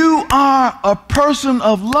 if you are a person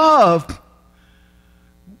of love,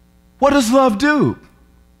 what does love do?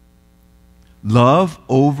 Love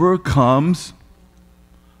overcomes.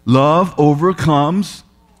 Love overcomes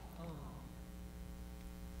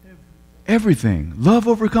everything. Love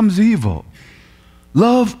overcomes evil.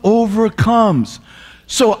 Love overcomes.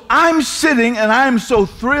 So I'm sitting, and I'm so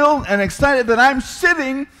thrilled and excited that I'm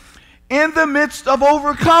sitting in the midst of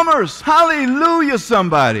overcomers. Hallelujah,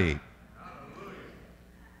 somebody.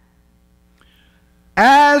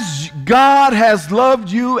 As God has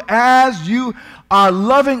loved you, as you are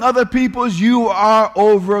loving other people, you are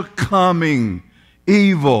overcoming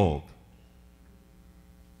evil.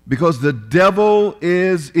 Because the devil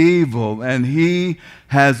is evil, and he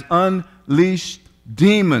has unleashed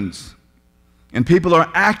demons, and people are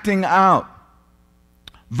acting out.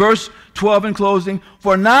 Verse 12 in closing,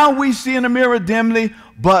 for now we see in a mirror dimly,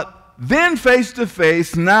 but then face to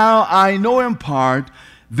face. Now I know in part,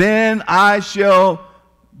 then I shall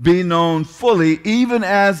be known fully, even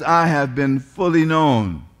as I have been fully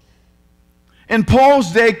known. In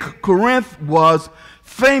Paul's day, Corinth was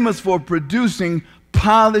famous for producing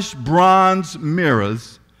polished bronze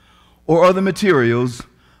mirrors or other materials,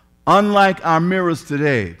 unlike our mirrors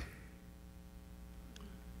today.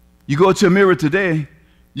 You go to a mirror today,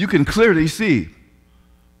 you can clearly see,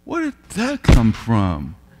 where did that come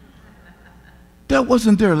from? That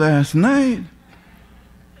wasn't there last night.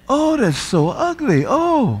 Oh, that's so ugly.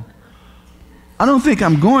 Oh, I don't think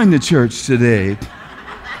I'm going to church today.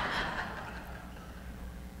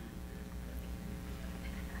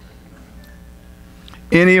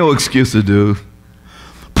 Any old excuse to do.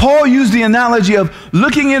 Paul used the analogy of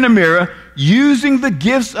looking in a mirror. Using the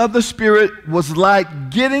gifts of the Spirit was like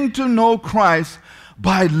getting to know Christ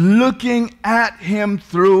by looking at him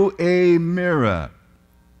through a mirror.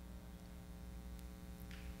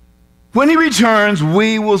 When he returns,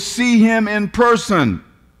 we will see him in person.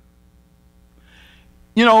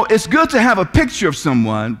 You know, it's good to have a picture of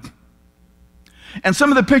someone. And some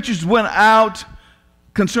of the pictures went out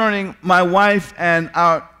concerning my wife and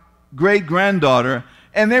our great-granddaughter,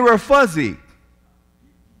 and they were fuzzy.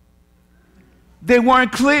 They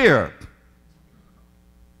weren't clear.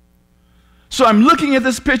 So I'm looking at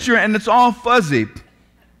this picture, and it's all fuzzy.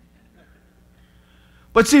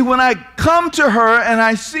 But see, when I come to her and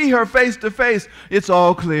I see her face to face, it's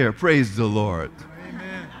all clear. Praise the Lord.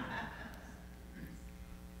 Amen.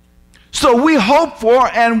 So we hope for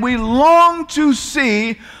and we long to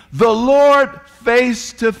see the Lord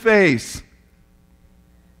face to face.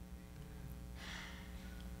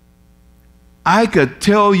 I could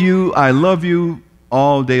tell you I love you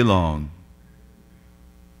all day long.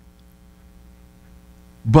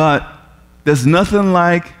 But there's nothing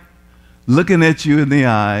like looking at you in the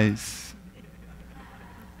eyes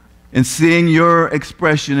and seeing your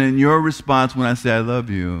expression and your response when I say I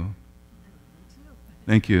love you.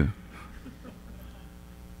 Thank you.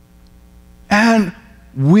 And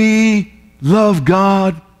we love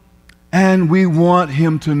God, and we want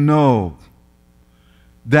him to know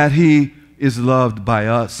that he is loved by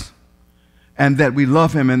us, and that we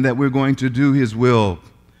love him, and that we're going to do his will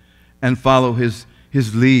and follow his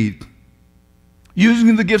lead.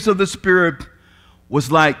 Using the gifts of the Spirit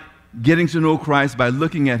was like getting to know Christ by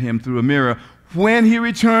looking at him through a mirror. When he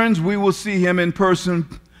returns, we will see him in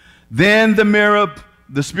person. Then the mirror,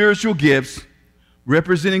 the spiritual gifts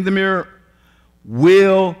representing the mirror,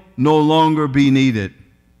 will no longer be needed.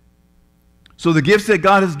 So the gifts that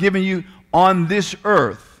God has given you on this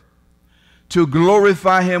earth to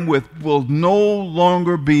glorify him with will no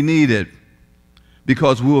longer be needed,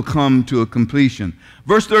 because we will come to a completion.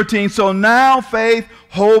 Verse 13, so now faith,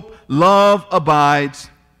 hope, love abides.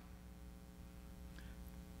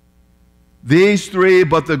 These three,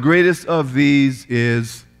 but the greatest of these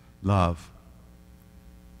is love.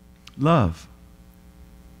 Love.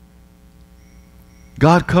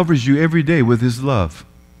 God covers you every day with his love.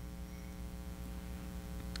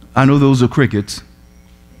 I know those are crickets.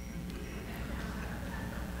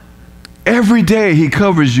 Every day he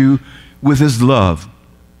covers you with his love.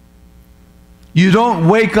 You don't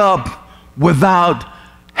wake up without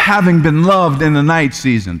having been loved in the night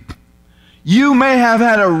season. You may have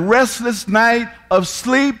had a restless night of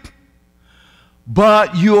sleep,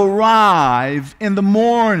 but you arrive in the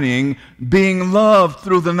morning being loved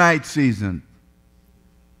through the night season.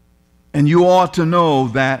 And you ought to know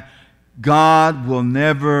that God will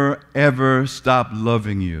never, ever stop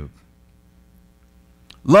loving you.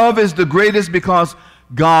 Love is the greatest because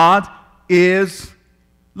God is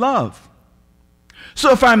love.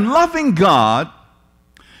 So if I'm loving God,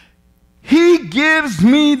 he gives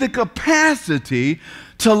me the capacity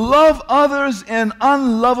to love others in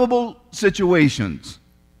unlovable situations.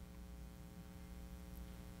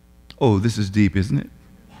 Oh, this is deep, isn't it?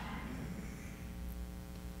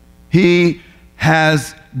 He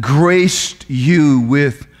has graced you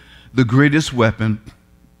with the greatest weapon,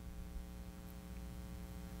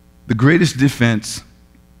 the greatest defense.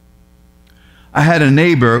 I had a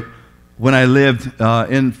neighbor when I lived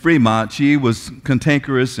in Fremont. She was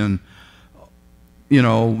cantankerous and,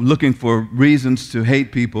 looking for reasons to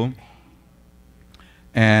hate people.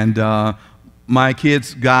 And my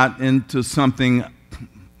kids got into something,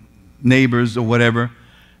 neighbors or whatever,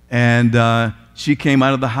 and she came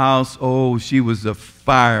out of the house. Oh, she was a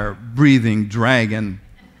fire-breathing dragon.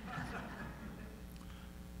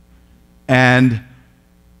 And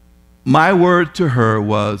my word to her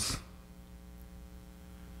was,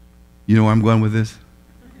 you know where I'm going with this?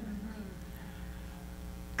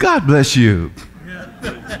 God bless you.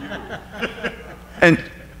 And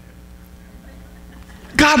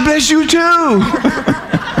God bless you too.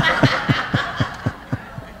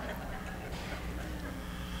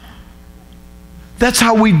 That's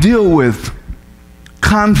how we deal with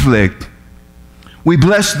conflict. We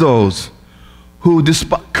bless those who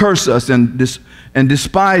curse us and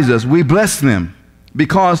despise us. We bless them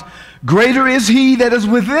because greater is He that is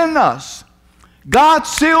within us. God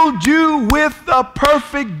sealed you with a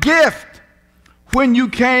perfect gift when you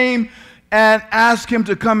came and asked Him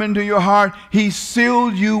to come into your heart. He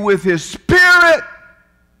sealed you with His Spirit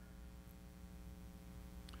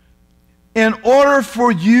in order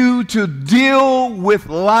for you to deal with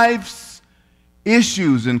life's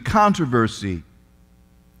issues and controversy,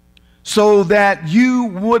 so that you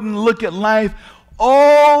wouldn't look at life,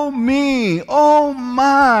 oh me, oh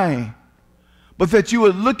my, but that you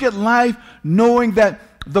would look at life knowing that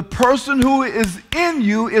the person who is in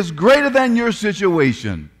you is greater than your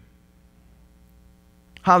situation.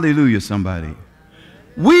 Hallelujah, somebody.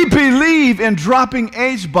 We believe in dropping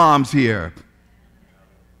H-bombs here.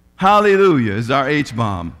 Hallelujah is our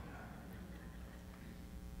H-bomb.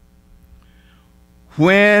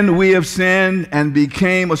 When we have sinned and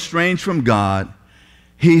became estranged from God,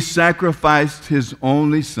 He sacrificed His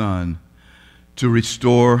only Son to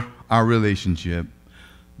restore our relationship.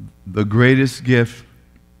 The greatest gift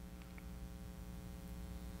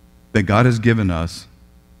that God has given us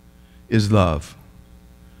is love.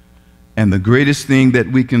 And the greatest thing that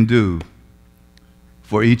we can do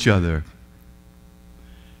for each other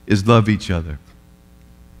is love each other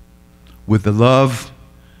with the love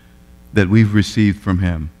that we've received from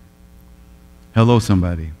Him. Hello,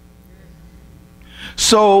 somebody.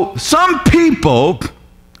 So some people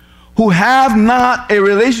who have not a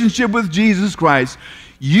relationship with Jesus Christ,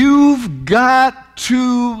 you've got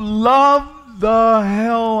to love the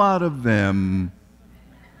hell out of them.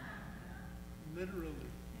 Literally.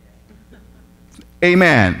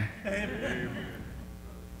 Amen. Amen.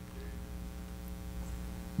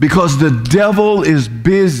 Because the devil is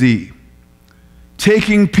busy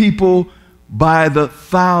taking people by the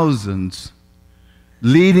thousands,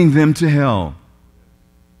 leading them to hell.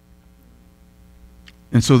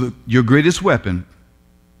 And so your greatest weapon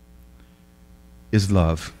is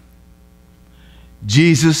love.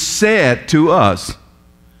 Jesus said to us,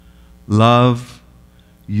 love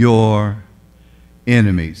your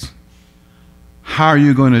enemies. How are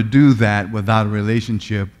you going to do that without a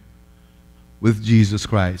relationship with Jesus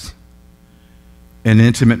Christ? An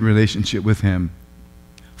intimate relationship with Him.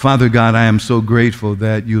 Father God, I am so grateful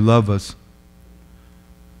that you love us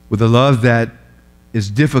with a love that is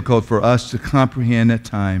difficult for us to comprehend at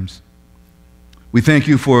times. We thank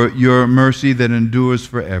you for your mercy that endures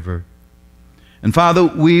forever. And Father,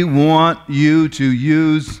 we want you to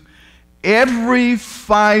use every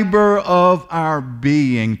fiber of our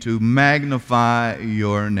being to magnify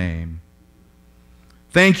your name.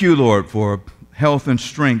 Thank you, Lord, for health and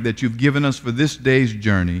strength that you've given us for this day's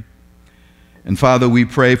journey. And Father, we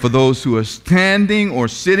pray for those who are standing or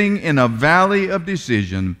sitting in a valley of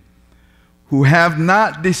decision, who have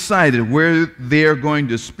not decided where they're going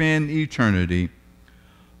to spend eternity.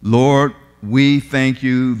 Lord, we thank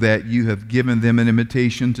you that you have given them an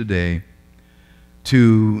invitation today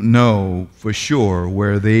to know for sure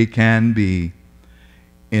where they can be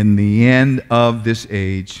in the end of this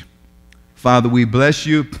age. Father, we bless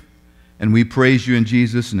you and we praise you. In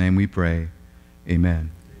Jesus' name we pray.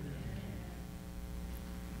 Amen.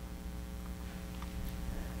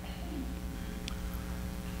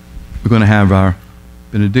 We're going to have our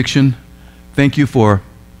benediction. Thank you for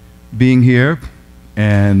being here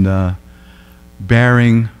and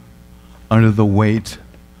bearing under the weight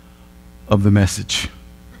of the message.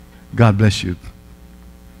 God bless you.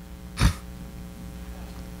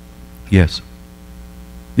 Yes.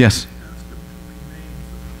 Yes.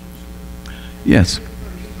 Yes.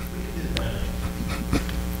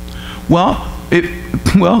 Well,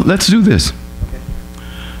 let's do this.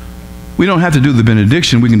 We don't have to do the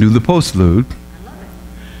benediction. We can do the postlude.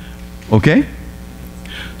 Okay?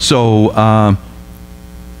 So,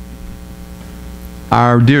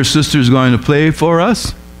 Our dear sister is going to play for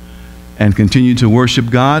us and continue to worship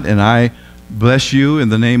God. And I bless you in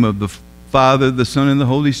the name of the Father, the Son, and the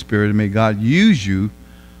Holy Spirit. And may God use you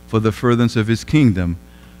for the furtherance of His kingdom.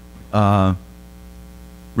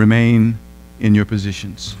 Remain in your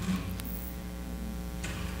positions.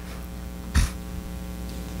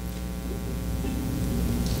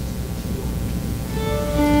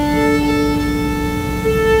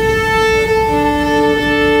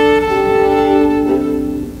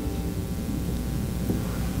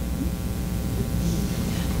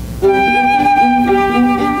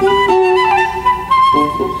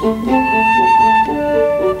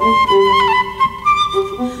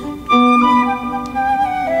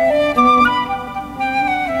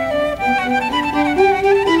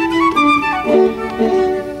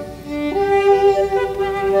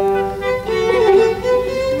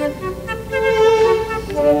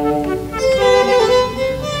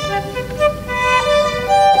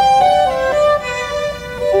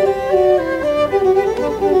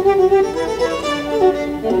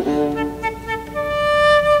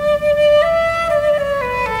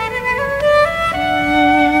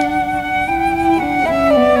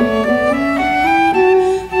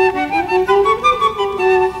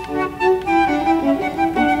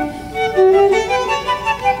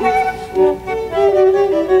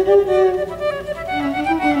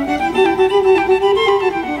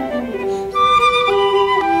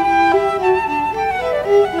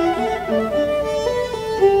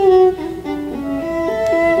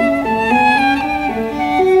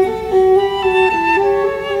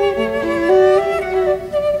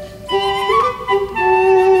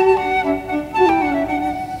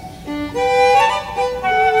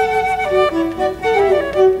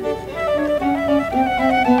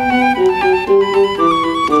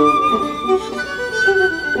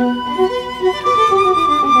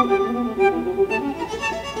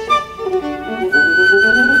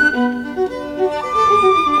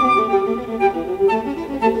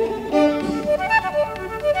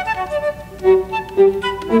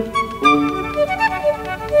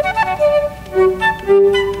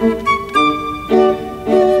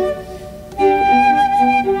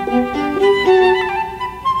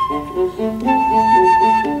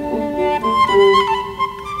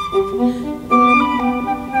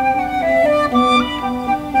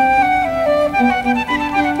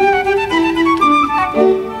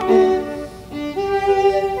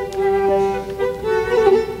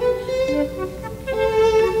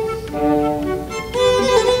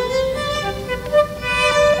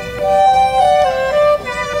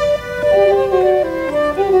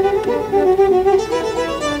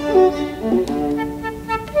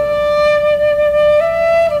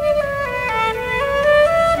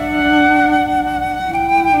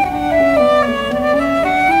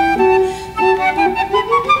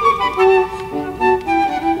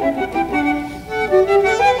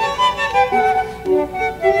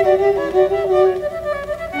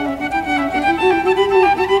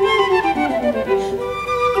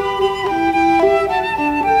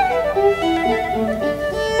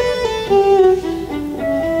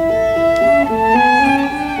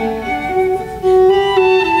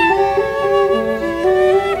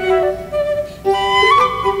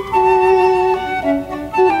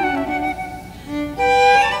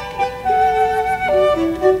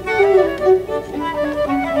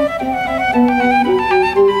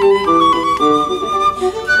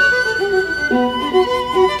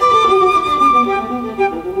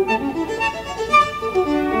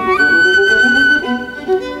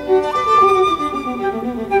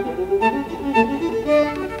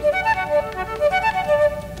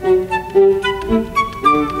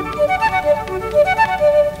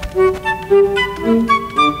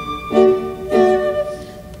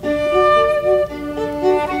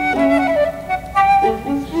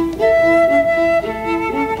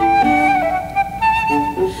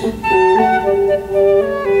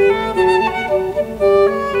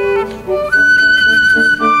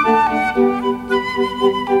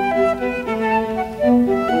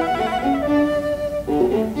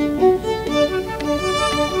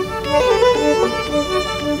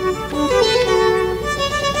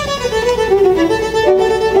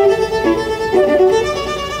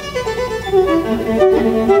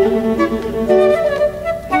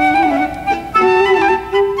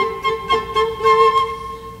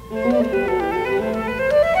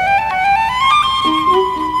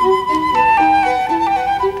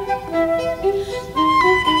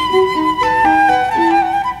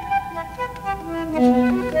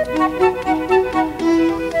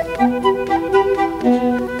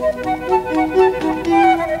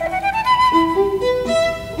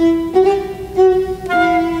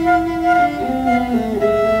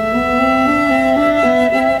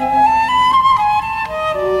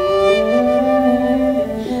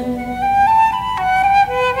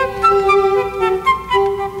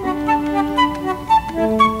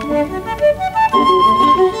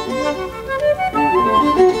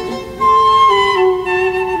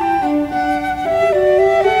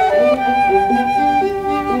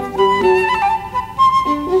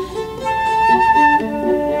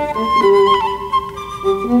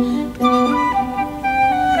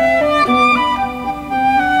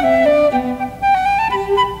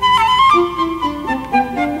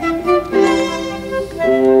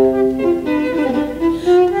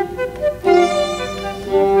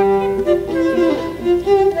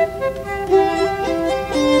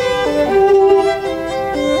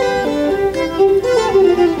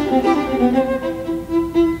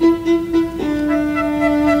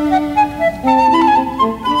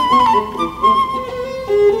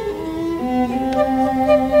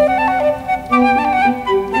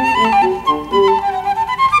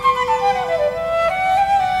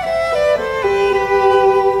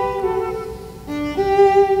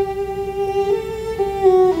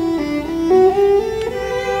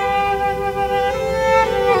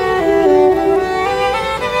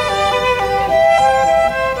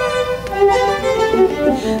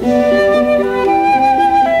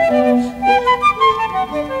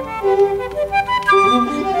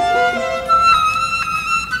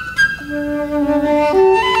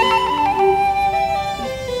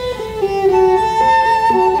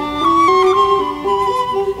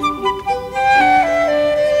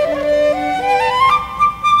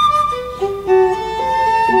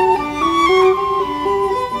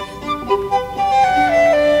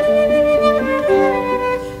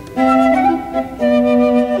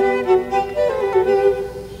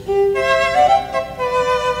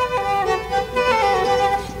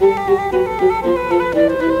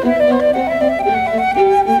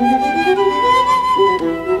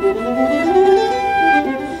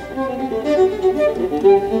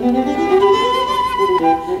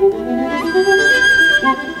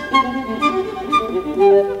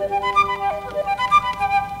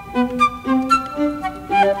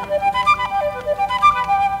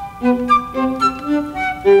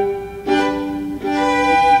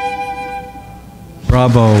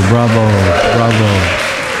 Bravo, bravo, bravo.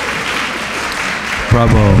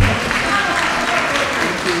 Bravo.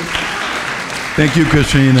 Thank you,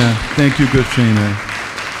 Katrina. Thank you, Katrina.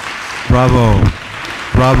 Bravo.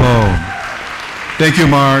 Bravo. Thank you,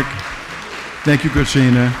 Mark. Thank you,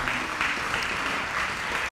 Katrina.